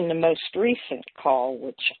 in the most recent call,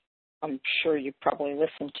 which I'm sure you probably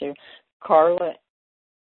listened to, Carla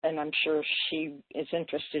and I'm sure she is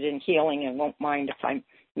interested in healing and won't mind if I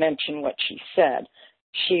mention what she said.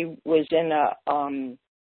 She was in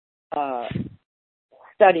a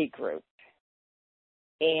study group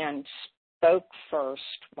and spoke first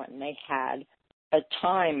when they had a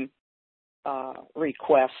time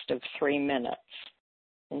request of 3 minutes.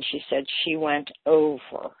 And she said she went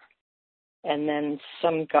over. And then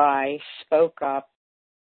some guy spoke up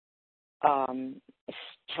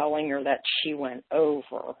telling her that she went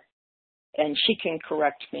over. And she can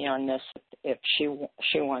correct me on this if she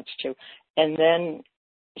wants to. And then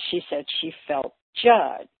she said she felt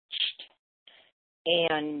judged.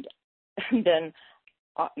 And then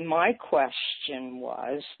my question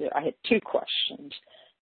was, I had 2 questions.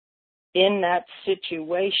 In that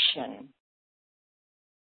situation,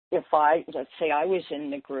 if let's say I was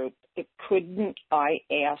in the group, couldn't I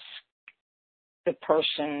ask the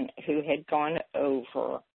person who had gone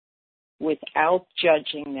over, without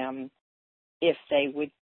judging them, if they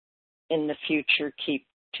would in the future keep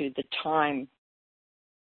to the time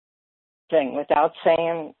thing, without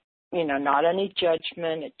saying, not any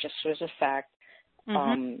judgment, it just was a fact,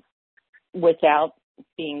 without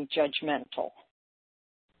being judgmental?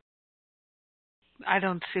 I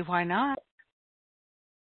don't see why not.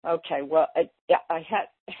 Okay, well, I had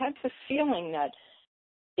the feeling that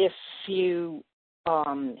if you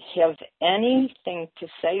have anything to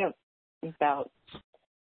say about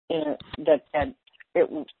that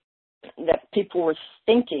people were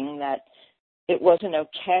thinking that it wasn't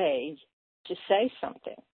okay to say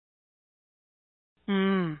something.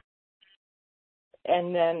 And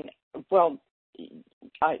then, well,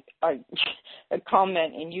 I a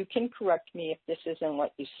comment, and you can correct me if this isn't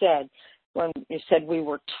what you said, when you said we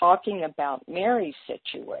were talking about Mary's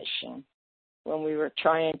situation, when we were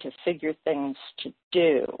trying to figure things to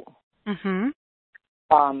do,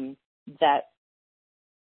 that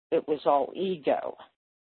it was all ego.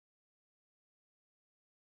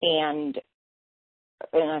 And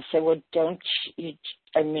I said, well, don't you,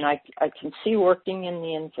 I can see working in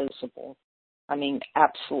the invisible.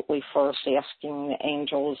 Absolutely first asking the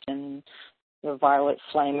angels and the violet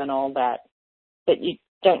flame and all that. But do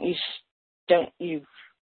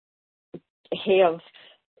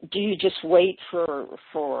you just wait for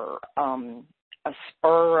a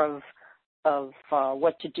spur of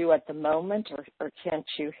what to do at the moment, or can't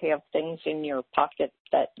you have things in your pocket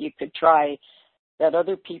that you could try that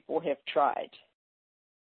other people have tried?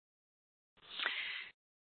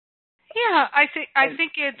 Yeah, I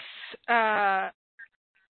think it's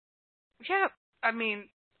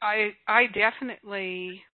I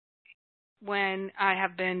definitely, when I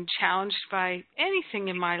have been challenged by anything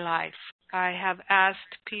in my life, I have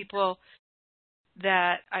asked people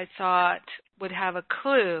that I thought would have a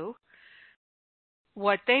clue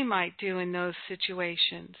what they might do in those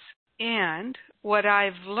situations. And what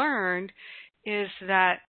I've learned is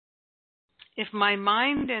that if my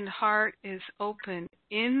mind and heart is open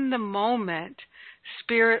in the moment,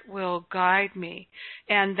 Spirit will guide me.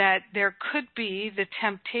 And that there could be the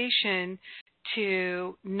temptation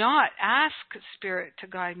to not ask Spirit to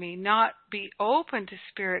guide me, not be open to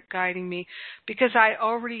Spirit guiding me, because I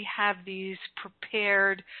already have these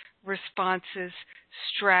prepared responses,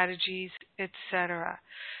 strategies, etc.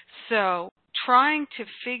 So trying to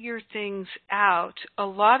figure things out, a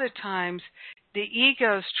lot of times the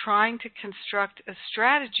ego's trying to construct a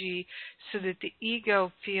strategy so that the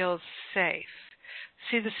ego feels safe.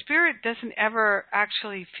 See, the Spirit doesn't ever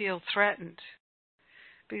actually feel threatened,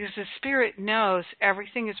 because the Spirit knows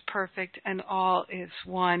everything is perfect and all is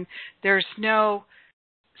one. There's no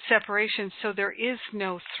separation, so there is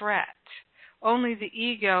no threat. Only the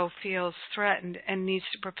ego feels threatened and needs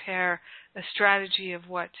to prepare a strategy of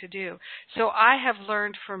what to do. So I have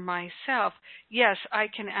learned for myself, yes, I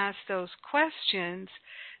can ask those questions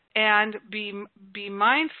and be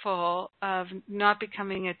mindful of not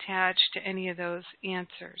becoming attached to any of those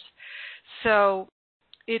answers. So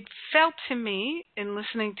it felt to me, in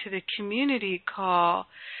listening to the community call,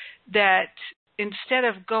 that instead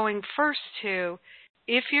of going first to,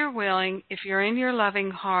 if you're willing, if you're in your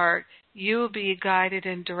loving heart, you will be guided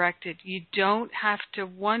and directed. You don't have to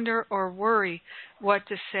wonder or worry what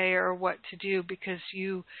to say or what to do, because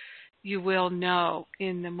you will know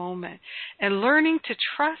in the moment. And learning to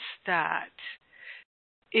trust that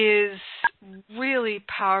is really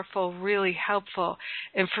powerful, really helpful.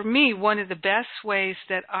 And for me, one of the best ways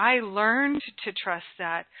that I learned to trust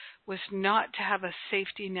that was not to have a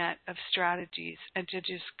safety net of strategies and to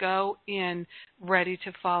just go in ready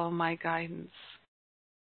to follow my guidance.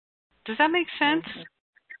 Does that make sense?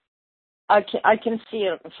 I can see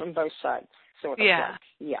it from both sides, sort of. Yeah.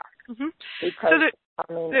 Yeah. Mm-hmm. Because I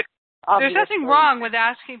mean, there's nothing wrong with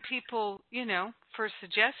asking people, for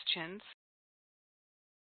suggestions.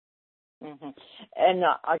 Mm-hmm. And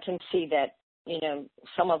I can see that,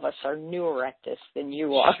 some of us are newer at this than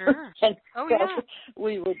you are. Sure. And oh, so yeah.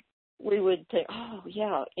 we would think, oh,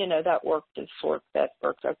 yeah, that worked, this worked, that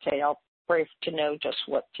worked. Okay, I'll pray to know just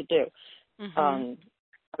what to do. Mm-hmm.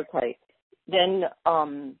 Okay. Then,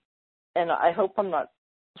 and I hope I'm not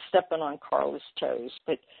stepping on Carla's toes,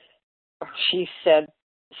 but she said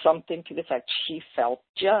something to the effect she felt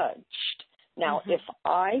judged. Now, Mm-hmm. if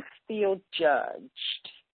I feel judged,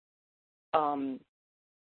 I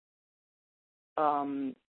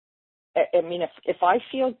mean, if I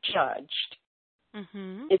feel judged,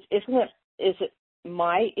 Mm-hmm. is it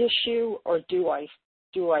my issue, or do I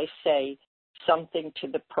say something to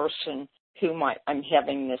the person whom I'm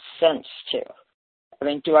having this sense to? I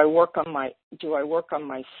mean, do I work on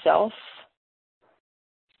myself?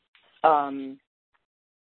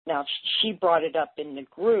 Now she brought it up in the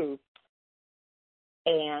group,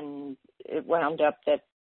 and it wound up that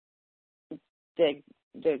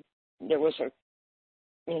there was a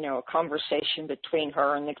conversation between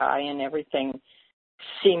her and the guy, and everything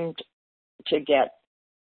seemed to get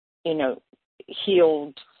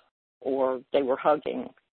healed, or they were hugging.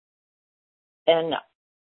 And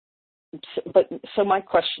so my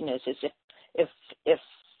question is if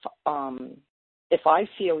I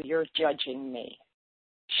feel you're judging me,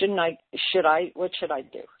 what should I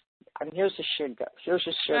do? Here's a should go. Here's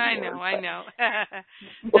a should. I know.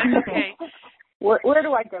 That's okay. Where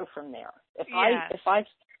do I go from there? If yes. I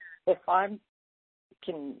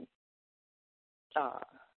can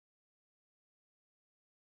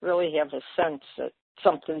really have a sense that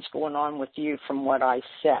something's going on with you from what I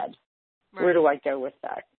said, Right. Where do I go with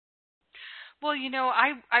that? Well,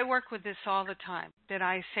 I work with this all the time, that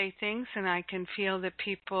I say things and I can feel that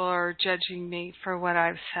people are judging me for what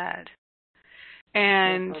I've said.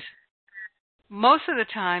 And most of the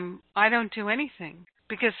time, I don't do anything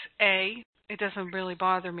because, A, it doesn't really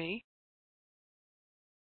bother me.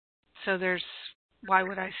 So why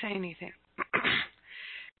would I say anything?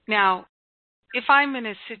 Now, if I'm in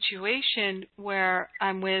a situation where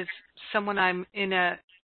I'm with someone I'm in a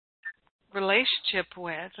relationship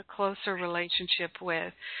with, a closer relationship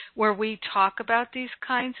with, where we talk about these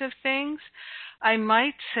kinds of things, I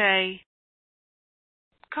might say,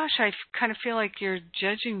 gosh, I kind of feel like you're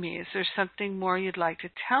judging me. Is there something more you'd like to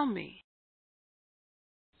tell me?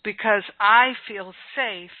 Because I feel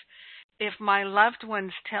safe if my loved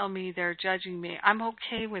ones tell me they're judging me. I'm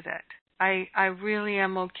okay with it. I really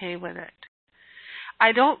am okay with it.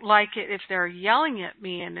 I don't like it if they're yelling at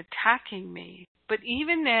me and attacking me. But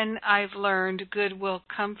even then, I've learned good will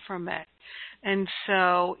come from it. And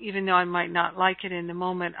so even though I might not like it in the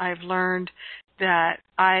moment, I've learned that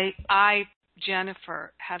I,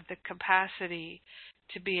 Jennifer, have the capacity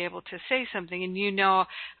to be able to say something. And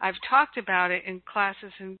I've talked about it in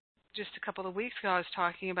classes, and just a couple of weeks ago I was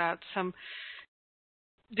talking about some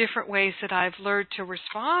different ways that I've learned to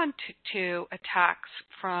respond to attacks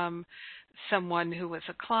from someone who was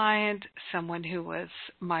a client, someone who was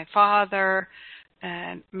my father,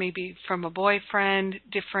 and maybe from a boyfriend,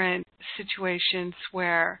 different situations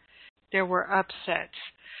where there were upsets.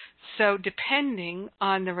 So depending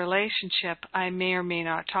on the relationship, I may or may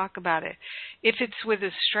not talk about it. If it's with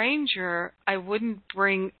a stranger, I wouldn't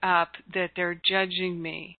bring up that they're judging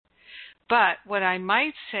me. But what I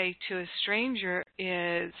might say to a stranger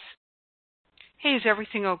is, hey, is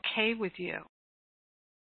everything okay with you?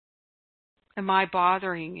 Am I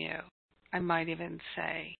bothering you? I might even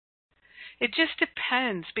say. It just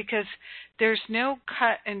depends, because there's no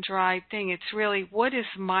cut and dry thing. It's really, what is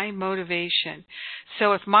my motivation?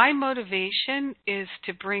 So if my motivation is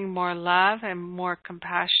to bring more love and more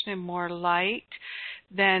compassion and more light,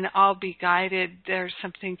 then I'll be guided. There's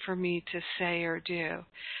something for me to say or do.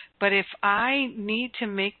 But if I need to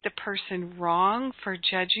make the person wrong for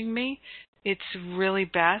judging me, it's really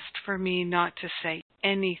best for me not to say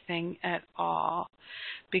anything at all,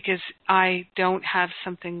 because I don't have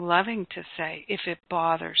something loving to say if it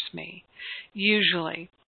bothers me, usually.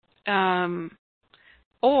 Or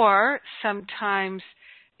sometimes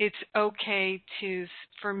it's okay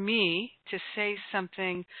for me to say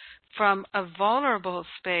something from a vulnerable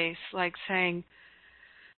space, like saying,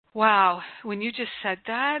 wow, when you just said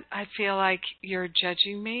that, I feel like you're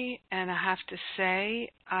judging me, and I have to say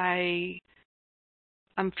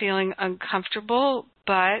I'm feeling uncomfortable,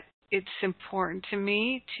 but it's important to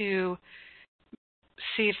me to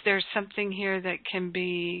see if there's something here that can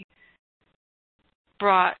be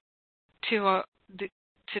brought to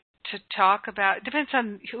talk about. It depends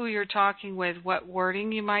on who you're talking with, what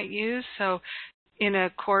wording you might use. So in a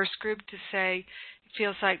course group to say, it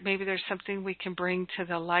feels like maybe there's something we can bring to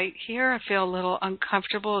the light here. I feel a little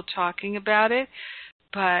uncomfortable talking about it,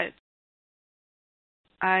 but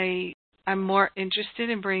I'm more interested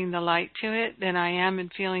in bringing the light to it than I am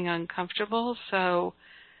in feeling uncomfortable. So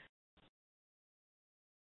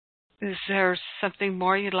is there something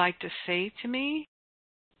more you'd like to say to me?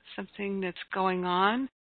 Something that's going on?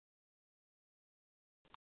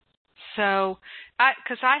 So,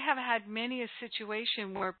 because I have had many a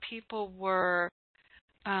situation where people were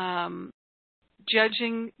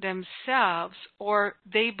judging themselves, or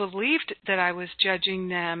they believed that I was judging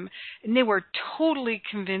them, and they were totally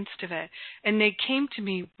convinced of it. And they came to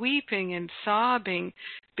me weeping and sobbing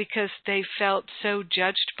because they felt so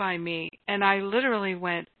judged by me. And I literally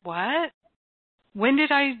went, "What? When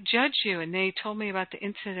did I judge you?" And they told me about the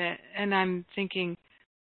incident, and I'm thinking,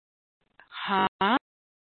 huh?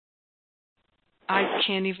 I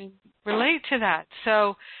can't even relate to that.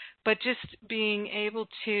 So, but just being able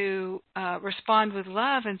to respond with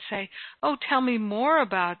love and say, "Oh, tell me more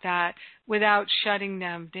about that," without shutting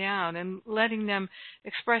them down and letting them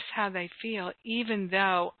express how they feel, even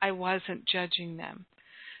though I wasn't judging them.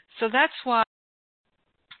 So that's why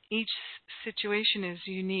each situation is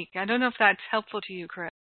unique. I don't know if that's helpful to you,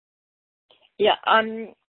 Chris. Yeah,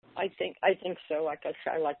 I think so. Like I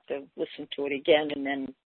said, I like to listen to it again and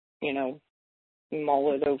then,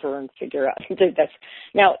 mull it over and figure out. That's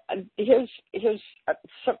now. Here's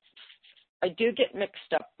some, I do get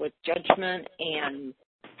mixed up with judgment and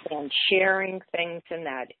sharing things and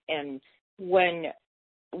that. And when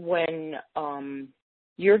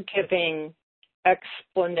you're giving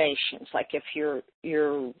explanations, like if you're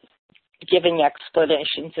giving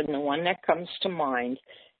explanations, and the one that comes to mind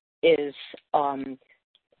is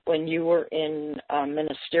when you were in a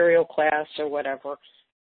ministerial class or whatever,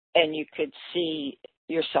 and you could see,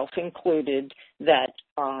 yourself included, that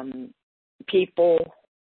people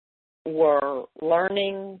were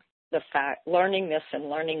learning this and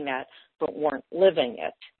learning that, but weren't living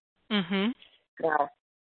it. Mm-hmm. Now,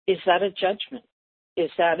 is that a judgment?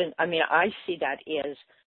 Is that I see that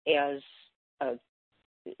as a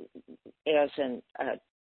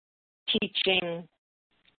teaching,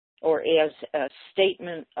 or as a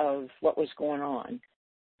statement of what was going on.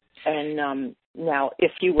 And now,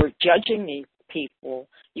 if you were judging these people,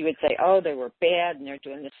 you would say, "Oh, they were bad and they're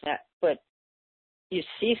doing this and that." But you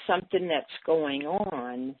see something that's going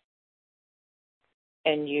on,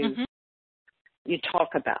 and you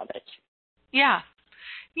talk about it. Yeah.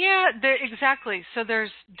 Yeah, exactly. So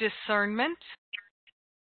there's discernment,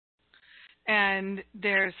 and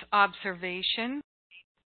there's observation,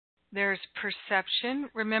 there's perception.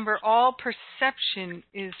 Remember, all perception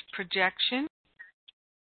is projection.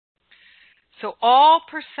 So all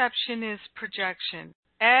perception is projection.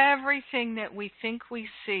 Everything that we think we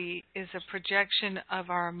see is a projection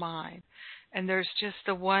of our mind. And there's just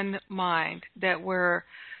the one mind that we're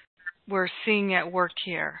seeing at work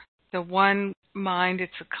here. The one mind,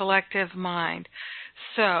 it's a collective mind.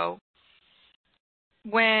 So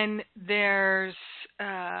when there's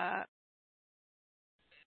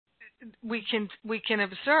we can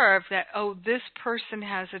observe that, oh, this person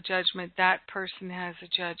has a judgment, that person has a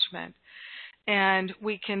judgment. And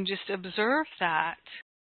we can just observe that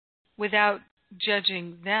without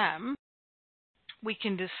judging them. We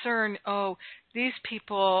can discern, oh, these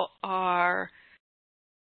people are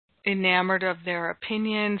enamored of their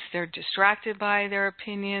opinions, they're distracted by their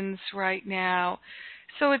opinions right now.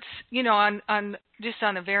 So it's,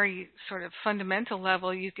 on a very sort of fundamental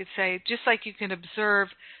level, you could say, just like you can observe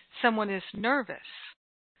someone is nervous.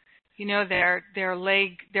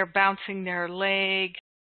 They're bouncing their leg,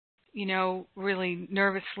 really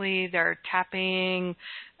nervously. They're tapping,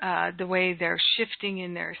 the way they're shifting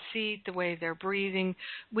in their seat, the way they're breathing.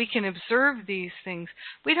 We can observe these things.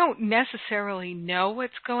 We don't necessarily know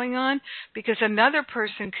what's going on, because another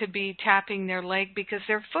person could be tapping their leg because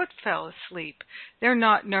their foot fell asleep. They're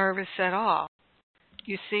not nervous at all.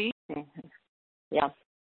 You see? Mm-hmm. Yeah.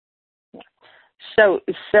 So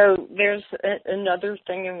there's another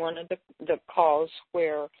thing in one of the calls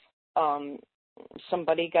where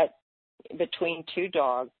somebody got between two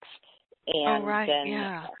dogs, and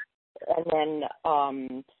then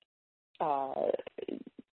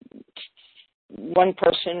one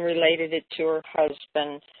person related it to her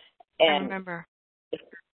husband, and I remember.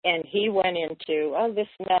 And he went into, "Oh, this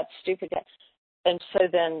and that, stupid that," and so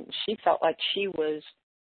then she felt like she was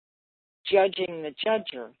judging the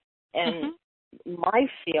judger, and my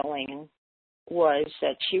feeling was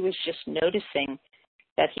that she was just noticing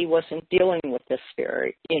that he wasn't dealing with this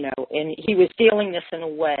spirit, and he was dealing with this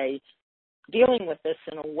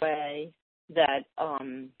in a way that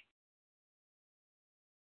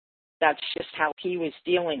that's just how he was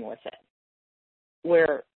dealing with it,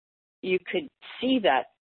 where you could see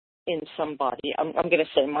that in somebody. I'm going to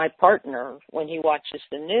say my partner, when he watches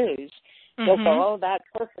the news, he'll go, oh, that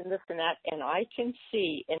person, this and that, and I can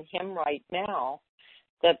see in him right now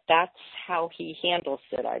that that's how he handles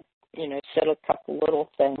it. I, said a couple little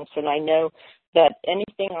things, and I know that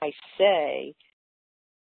anything I say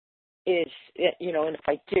is, and if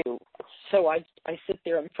I do, so I sit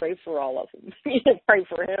there and pray for all of them, pray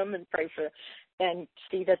for him and pray for, and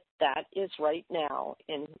see that is right now,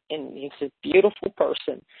 and he's a beautiful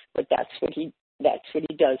person, but that's what he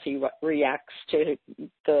does. He reacts to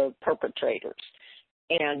the perpetrators,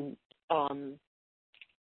 and I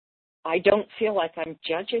don't feel like I'm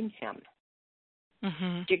judging him.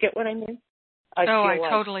 Do you get what I mean? I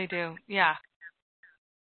totally do. Yeah.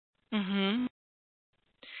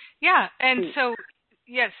 Yeah, and so,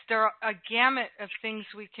 yes, there are a gamut of things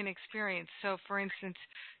we can experience. So, for instance,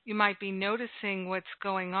 you might be noticing what's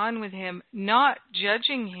going on with him, not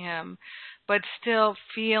judging him, but still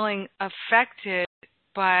feeling affected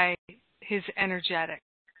by his energetic.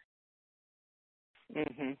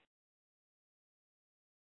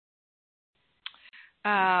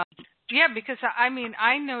 Yeah, because, I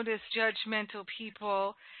notice judgmental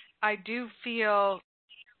people. I do feel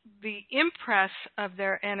the impress of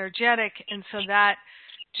their energetic, and so that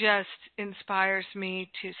just inspires me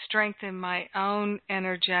to strengthen my own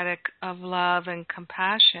energetic of love and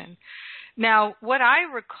compassion. Now, what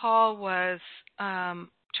I recall was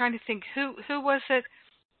trying to think, who was it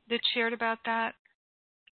that shared about that?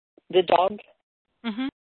 The dog?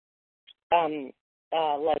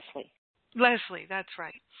 Leslie. Leslie, that's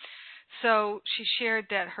right. So she shared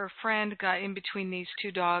that her friend got in between these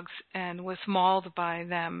two dogs and was mauled by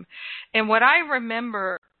them. And what I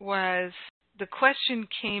remember was the question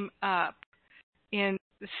came up, and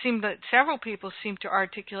it seemed that several people seemed to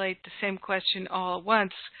articulate the same question all at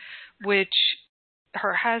once, which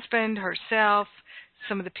her husband, herself,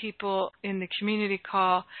 some of the people in the community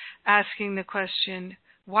call, asking the question,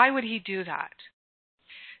 why would he do that?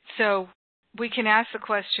 So we can ask the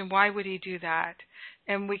question, why would he do that?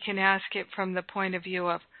 And we can ask it from the point of view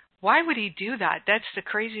of, why would he do that? That's the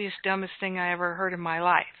craziest, dumbest thing I ever heard in my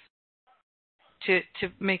life. To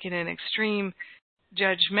make it an extreme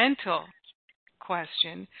judgmental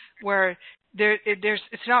question where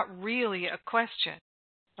it's not really a question,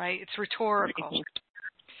 right? It's rhetorical.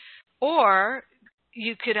 Or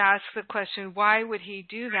you could ask the question, why would he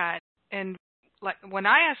do that? And like when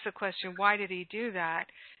I asked the question, why did he do that?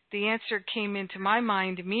 The answer came into my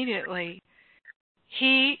mind immediately.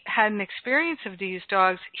 He had an experience of these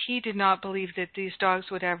dogs. He did not believe that these dogs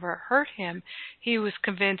would ever hurt him. He was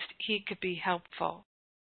convinced he could be helpful.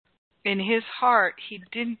 In his heart, he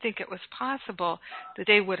didn't think it was possible that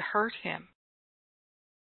they would hurt him.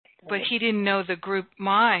 But he didn't know the group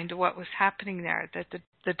mind, what was happening there, that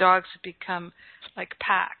the dogs had become like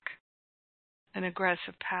pack, an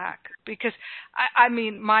aggressive pack. Because,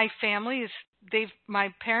 my family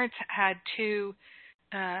my parents had two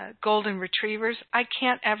golden retrievers. I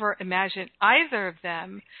can't ever imagine either of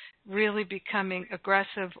them really becoming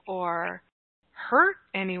aggressive or hurt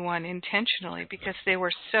anyone intentionally because they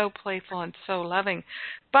were so playful and so loving.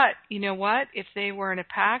 But you know what? If they were in a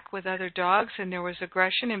pack with other dogs and there was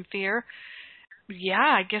aggression and fear,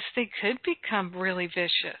 yeah, I guess they could become really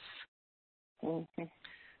vicious.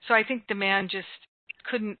 So I think the man just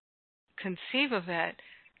couldn't conceive of it,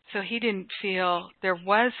 so he didn't feel there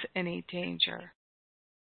was any danger.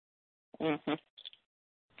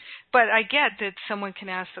 But I get that someone can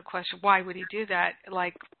ask the question, why would he do that?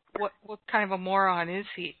 Like, what kind of a moron is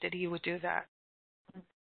he that he would do that?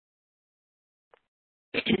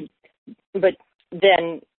 But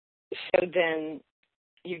then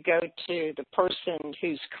you go to the person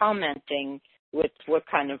who's commenting with what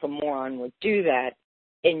kind of a moron would do that,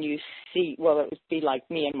 and you see, well, it would be like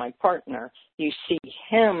me and my partner. You see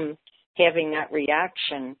him having that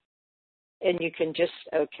reaction, and you can just,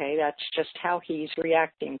 okay, that's just how he's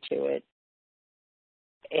reacting to it.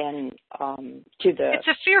 And it's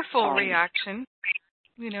a fearful reaction.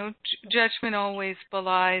 Judgment always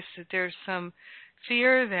belies that there's some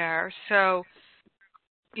fear there. So,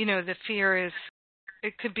 the fear is,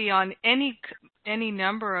 it could be on any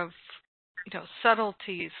number of,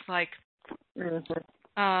 subtleties, like,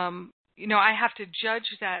 I have to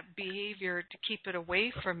judge that behavior to keep it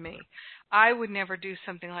away from me. I would never do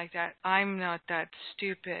something like that. I'm not that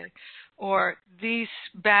stupid. Or these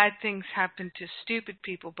bad things happen to stupid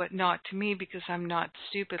people, but not to me because I'm not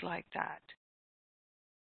stupid like that.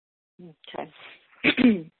 Okay.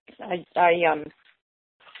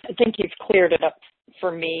 I think you've cleared it up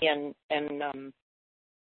for me, and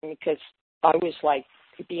because I was like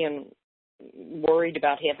being worried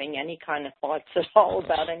about having any kind of thoughts at all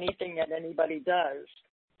about anything that anybody does.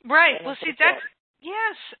 Right. Well, see,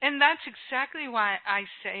 yes, and that's exactly why I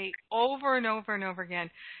say over and over and over again,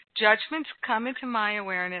 judgments come into my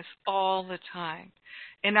awareness all the time.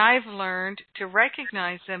 And I've learned to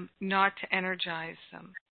recognize them, not to energize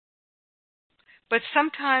them. But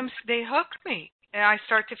sometimes they hook me, and I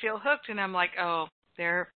start to feel hooked, and I'm like, oh,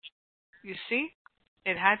 there, you see,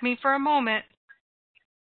 it had me for a moment.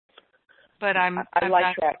 But I'm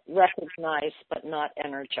like that, recognize but not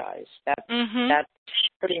energize. That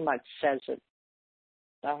pretty much says it.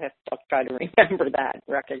 I'll try to remember that.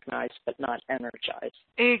 Recognize but not energize.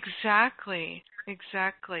 Exactly.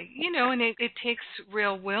 You know, and it takes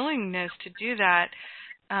real willingness to do that.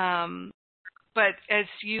 But as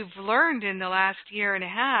you've learned in the last year and a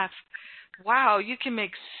half, wow, you can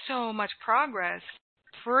make so much progress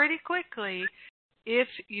pretty quickly if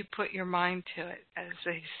you put your mind to it, as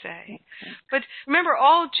they say. But remember,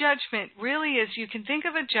 all judgment really is, you can think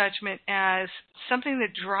of a judgment as something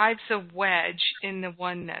that drives a wedge in the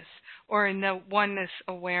oneness or in the oneness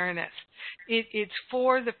awareness. It's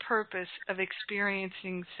for the purpose of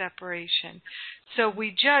experiencing separation. So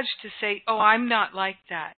we judge to say, oh, I'm not like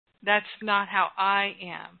that. That's not how I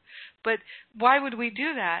am. But why would we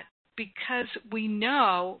do that? Because we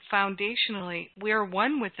know foundationally we're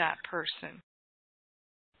one with that person.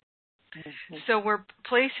 So we're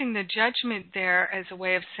placing the judgment there as a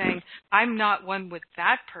way of saying, I'm not one with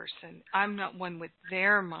that person. I'm not one with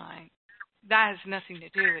their mind. That has nothing to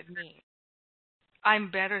do with me.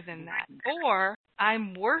 I'm better than that. Or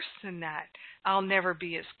I'm worse than that. I'll never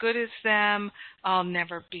be as good as them. I'll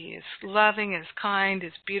never be as loving, as kind,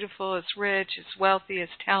 as beautiful, as rich, as wealthy, as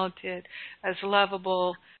talented, as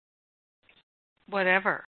lovable,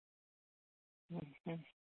 whatever.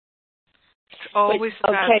 It's always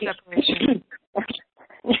about separation.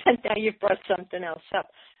 Now you've brought something else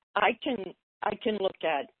up. I can look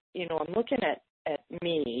at, I'm looking at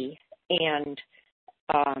me, and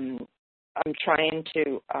I'm trying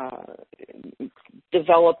to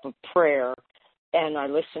develop a prayer, and I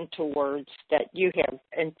listen to words that you have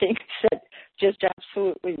and things that just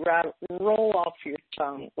absolutely roll off your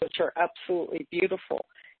tongue, which are absolutely beautiful.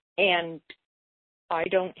 And I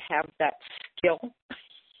don't have that skill.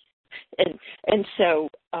 And so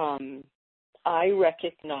I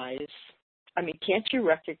recognize, can't you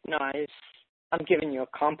recognize, I'm giving you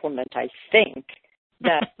a compliment, I think,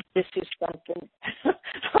 that this is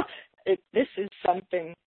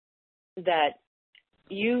something that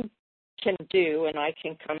you can do, and I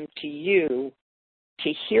can come to you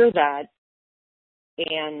to hear that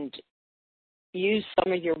and use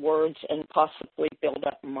some of your words and possibly build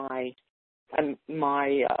up my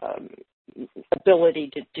ability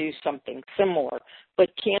to do something similar. But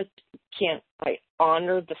can't I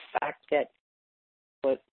honor the fact that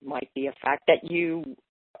what might be a fact that you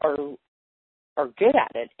are good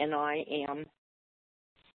at it, and I am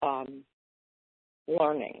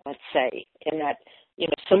learning, let's say, and that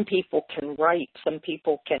some people can write, some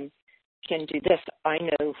people can do this. I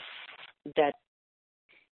know that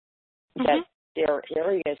there are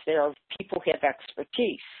areas, there are people who have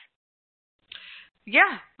expertise.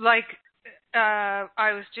 Yeah, like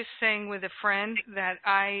I was just saying with a friend that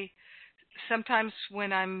I sometimes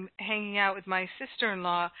when I'm hanging out with my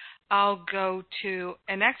sister-in-law, I'll go to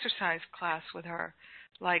an exercise class with her,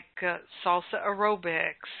 like salsa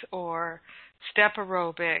aerobics or step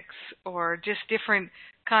aerobics or just different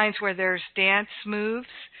kinds where there's dance moves.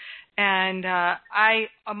 And I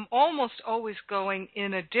am almost always going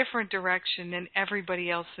in a different direction than everybody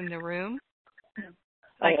else in the room.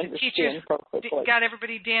 Like the teachers got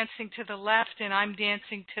everybody dancing to the left and I'm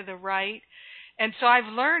dancing to the right. And so I've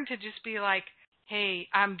learned to just be like, hey,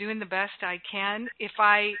 I'm doing the best I can. If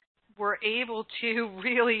I were able to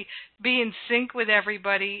really be in sync with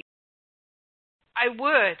everybody, I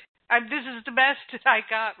would. This is the best that I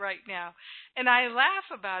got right now. And I laugh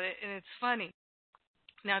about it, and it's funny.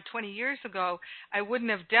 Now, 20 years ago, I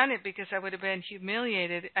wouldn't have done it because I would have been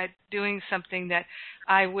humiliated at doing something that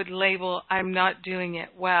I would label I'm not doing it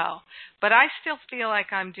well. But I still feel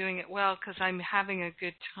like I'm doing it well because I'm having a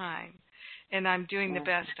good time and I'm doing the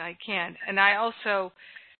best I can. And I also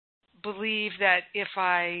believe that if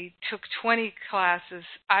I took 20 classes,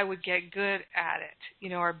 I would get good at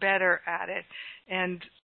it, or better at it. And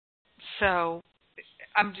so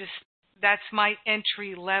that's my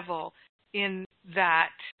entry level in that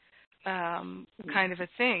kind of a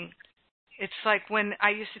thing. It's like when I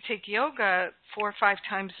used to take yoga 4 or 5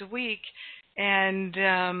 times a week, and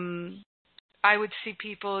I would see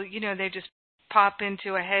people, they just pop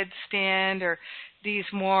into a headstand or these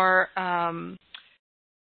more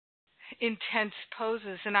intense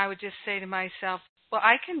poses, and I would just say to myself, well,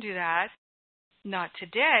 I can do that. Not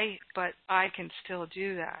today, but I can still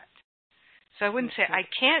do that. So I wouldn't say I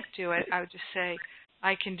can't do it. I would just say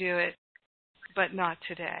I can do it, but not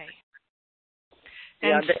today.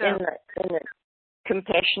 And so, in the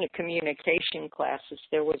compassionate communication classes,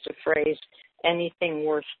 there was a phrase, anything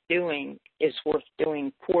worth doing is worth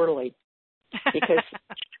doing poorly. Because,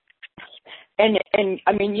 and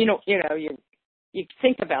I mean, you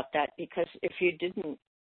think about that, because if you didn't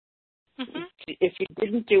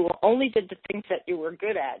only did the things that you were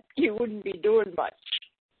good at, you wouldn't be doing much.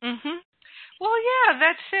 Well, yeah,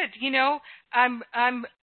 that's it. I'm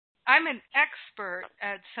an expert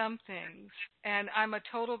at some things, and I'm a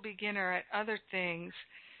total beginner at other things.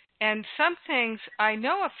 And some things I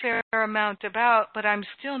know a fair amount about, but I'm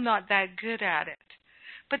still not that good at it.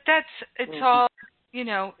 But it's all,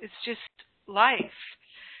 it's just life.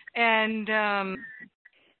 And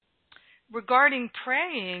regarding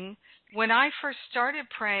praying, when I first started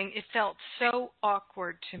praying, it felt so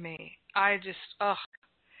awkward to me.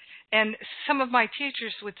 And some of my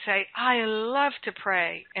teachers would say, I love to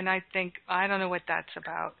pray. And I think, I don't know what that's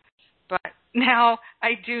about. But now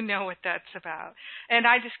I do know what that's about. And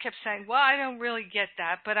I just kept saying, well, I don't really get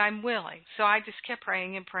that, but I'm willing. So I just kept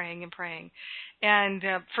praying and praying and praying. And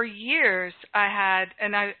for years I had,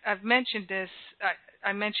 and I've mentioned this,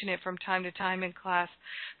 I mention it from time to time in class.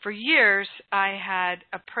 For years I had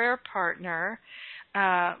a prayer partner,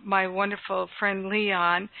 my wonderful friend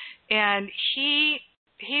Leon, and he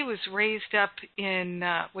was raised up in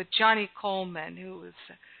with Johnny Coleman, who was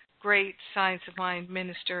a great Science of Mind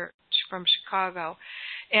minister from Chicago.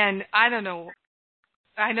 And I know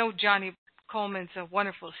Johnny Coleman's a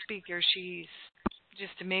wonderful speaker. She's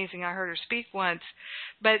just amazing. I heard her speak once.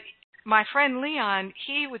 But my friend Leon,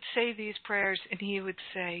 he would say these prayers, and he would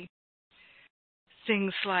say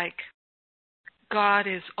things like, God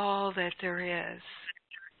is all that there is.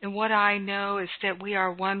 And what I know is that we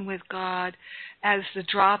are one with God as the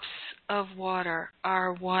drops of water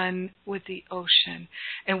are one with the ocean.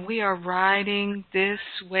 And we are riding this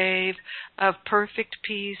wave of perfect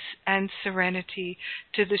peace and serenity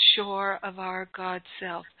to the shore of our God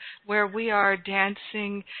self, where we are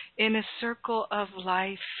dancing in a circle of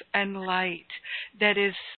life and light that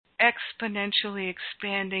is exponentially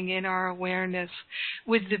expanding in our awareness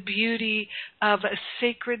with the beauty of a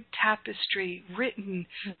sacred tapestry written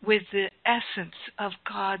with the essence of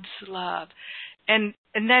God's love. And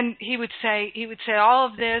then he would say all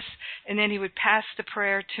of this, and then he would pass the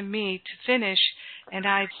prayer to me to finish, and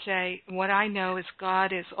I'd say, what I know is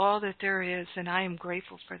God is all that there is, and I am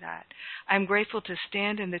grateful for that. I'm grateful to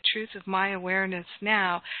stand in the truth of my awareness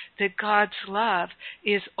now that God's love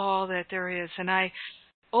is all that there is, and I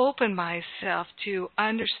open myself to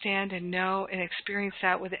understand and know and experience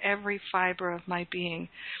that with every fiber of my being,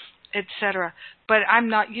 etc. But I'm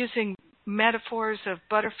not using metaphors of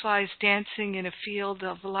butterflies dancing in a field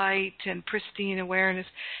of light and pristine awareness.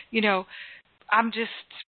 I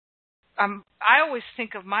always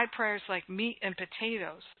think of my prayers like meat and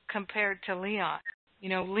potatoes compared to Leon.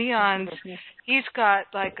 Leon's, he's got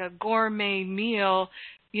like a gourmet meal,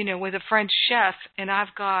 with a French chef, and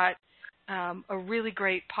I've got a really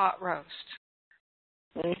great pot roast.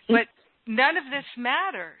 But none of this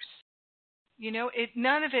matters.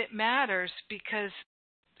 None of it matters because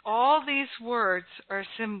all these words are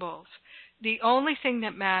symbols. The only thing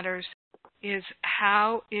that matters is,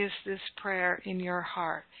 how is this prayer in your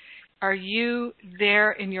heart? Are you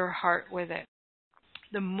there in your heart with it?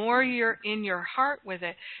 The more you're in your heart with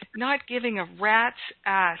it, not giving a rat's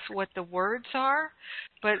ass what the words are,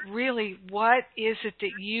 but really, what is it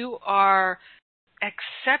that you are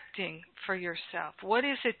accepting for yourself? What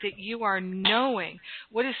is it that you are knowing?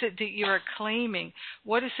 What is it that you are claiming?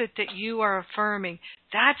 What is it that you are affirming?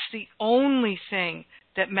 That's the only thing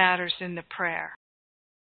that matters in the prayer.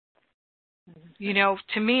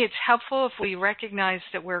 To me, it's helpful if we recognize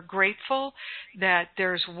that we're grateful, that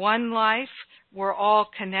there's one life, we're all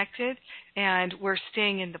connected, and we're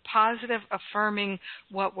staying in the positive, affirming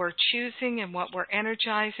what we're choosing and what we're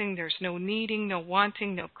energizing. There's no needing, no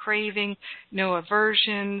wanting, no craving, no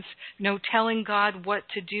aversions, no telling God what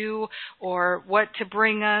to do or what to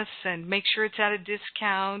bring us and make sure it's at a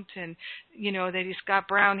discount and, that he's got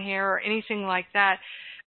brown hair or anything like that.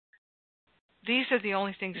 These are the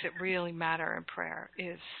only things that really matter in prayer,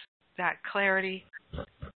 is that clarity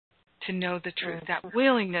to know the truth, that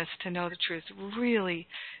willingness to know the truth really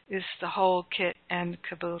is the whole kit and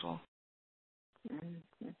caboodle.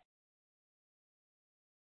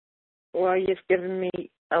 Well, you've given me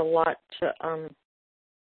a lot to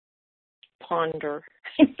ponder.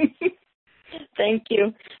 Thank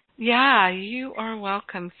you. Yeah, you are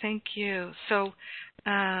welcome. Thank you. So,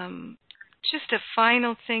 just a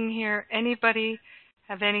final thing here. Anybody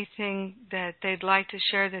have anything that they'd like to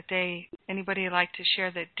share anybody like to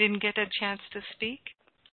share that didn't get a chance to speak?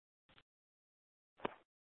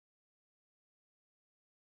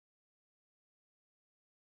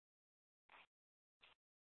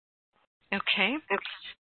 Okay.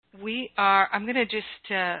 I'm going to just,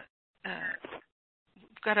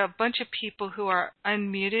 we've got a bunch of people who are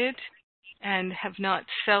unmuted and have not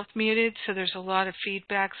self-muted, so there's a lot of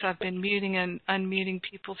feedback. So I've been muting and unmuting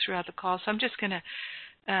people throughout the call. So I'm just going to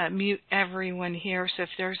mute everyone here. So if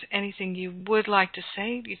there's anything you would like to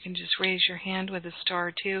say, you can just raise your hand with a star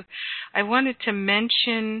or two. I wanted to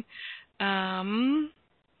mention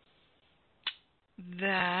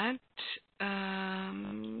that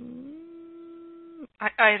I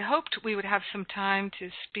had hoped we would have some time to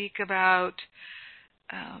speak about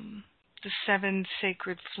the 7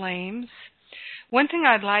 sacred flames. One thing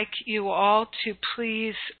I'd like you all to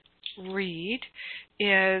please read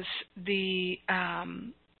is the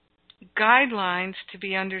guidelines to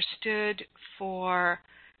be understood for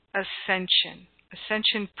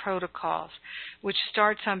Ascension Protocols, which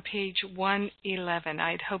starts on page 111.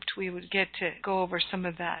 I'd hoped we would get to go over some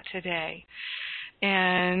of that today.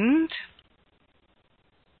 And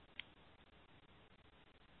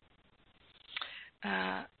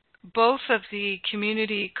both of the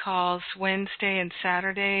community calls, Wednesday and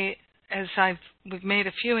Saturday, as we've made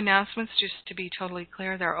a few announcements, just to be totally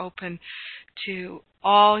clear, they're open to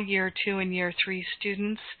all Year 2 and Year 3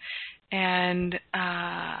 students. And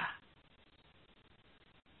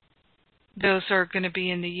those are going to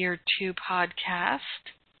be in the Year 2 podcast.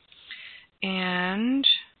 And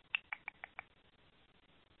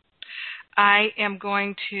I am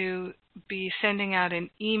going to be sending out an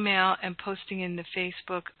email and posting in the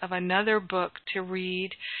Facebook of another book to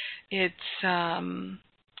read. It's a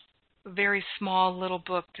very small little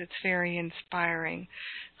book that's very inspiring.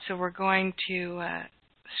 So we're going to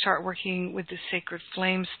start working with the Sacred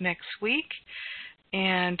Flames next week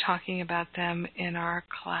and talking about them in our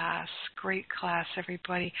class. Great class,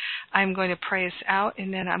 everybody. I'm going to pray us out,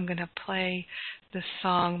 and then I'm going to play the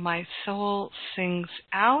song My Soul Sings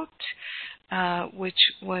Out, which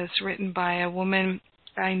was written by a woman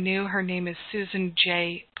I knew. Her name is Susan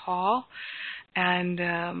J. Paul,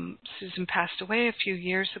 and Susan passed away a few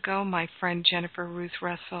years ago. My friend Jennifer Ruth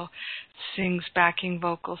Russell sings backing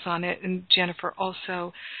vocals on it, and Jennifer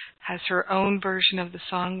also has her own version of the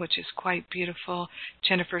song, which is quite beautiful.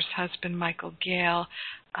 Jennifer's husband, Michael Gale,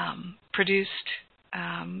 produced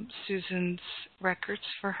Susan's records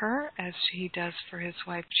for her, as he does for his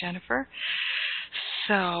wife, Jennifer.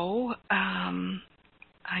 So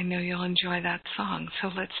I know you'll enjoy that song. So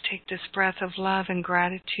let's take this breath of love and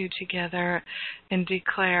gratitude together and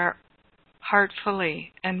declare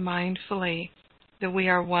heartfully and mindfully that we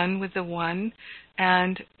are one with the One,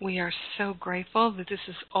 and we are so grateful that this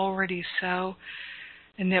is already so,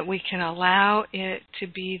 and that we can allow it to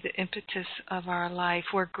be the impetus of our life.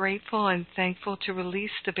 We're grateful and thankful to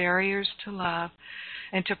release the barriers to love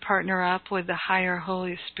and to partner up with the higher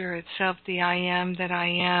Holy Spirit self, the I am that I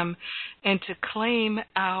am, and to claim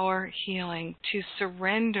our healing, to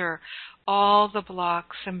surrender all the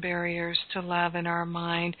blocks and barriers to love in our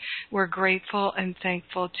mind. We're grateful and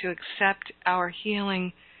thankful to accept our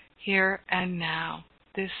healing here and now,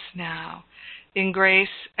 this now. In grace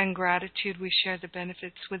and gratitude, we share the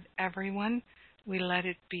benefits with everyone. We let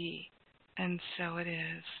it be, and so it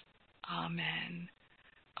is. Amen.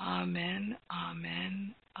 Amen,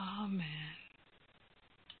 amen, amen.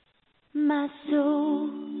 My soul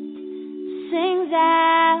sings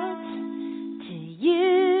out to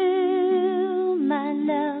you, my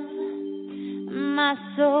love. My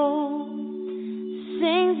soul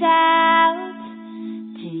sings out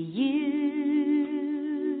to you,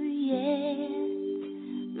 yeah.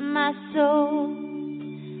 My soul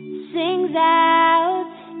sings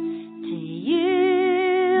out to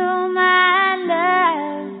you, my love.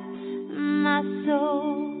 My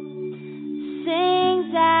soul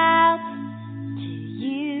sings out to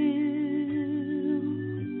you,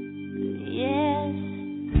 yes.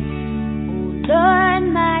 Oh Lord,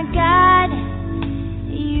 my God,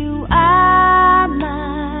 you are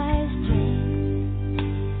my strength.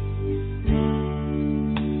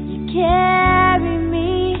 You carry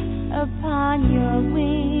me upon your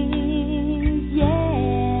wings,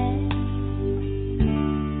 yeah.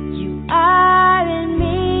 You are in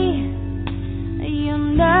me, you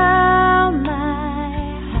know my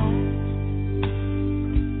heart.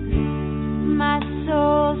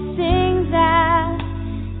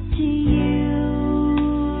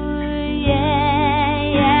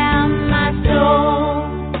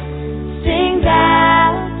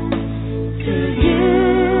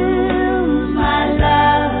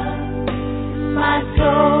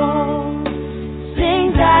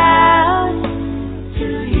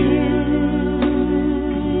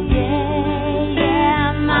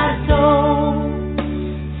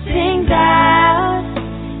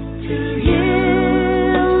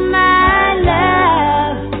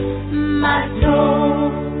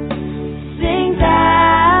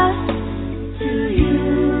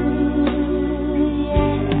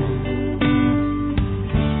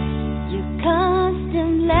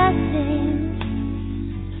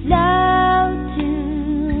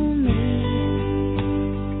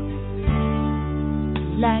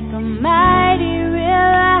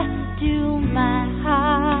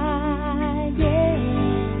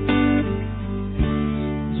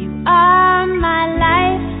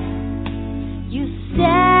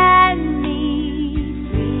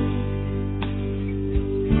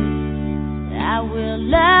 will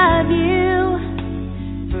love you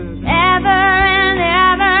forever and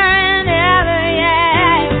ever and ever,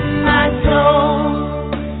 yeah. My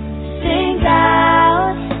soul sings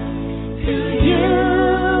out to you,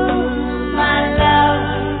 my love.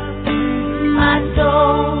 My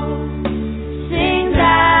soul sings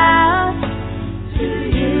out to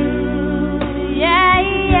you, yeah,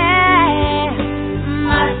 yeah.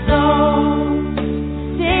 My soul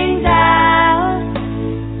sings out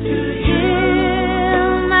to you,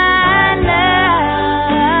 my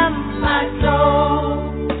love. My soul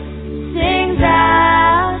sings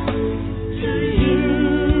out to you,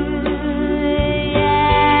 yeah,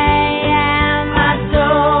 yeah. My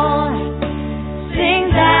soul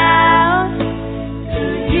sings out to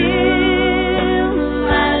you,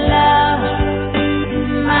 my love.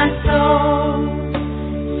 My soul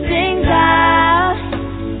sings out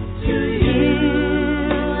to you,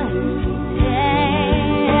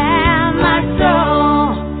 yeah. My soul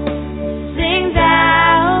sings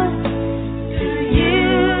out to you,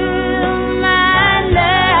 my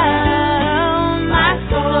love. My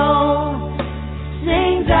soul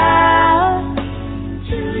sings out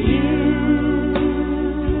to you,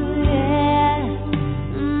 yeah.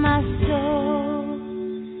 My soul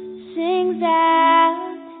sings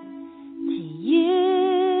out to you,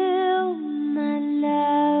 my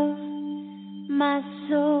love. My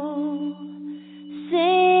soul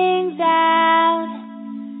sings out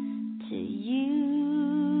to you.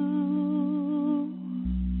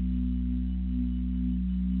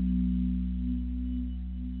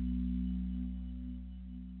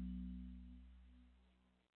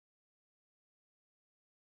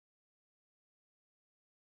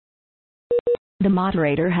 The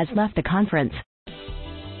moderator has left the conference.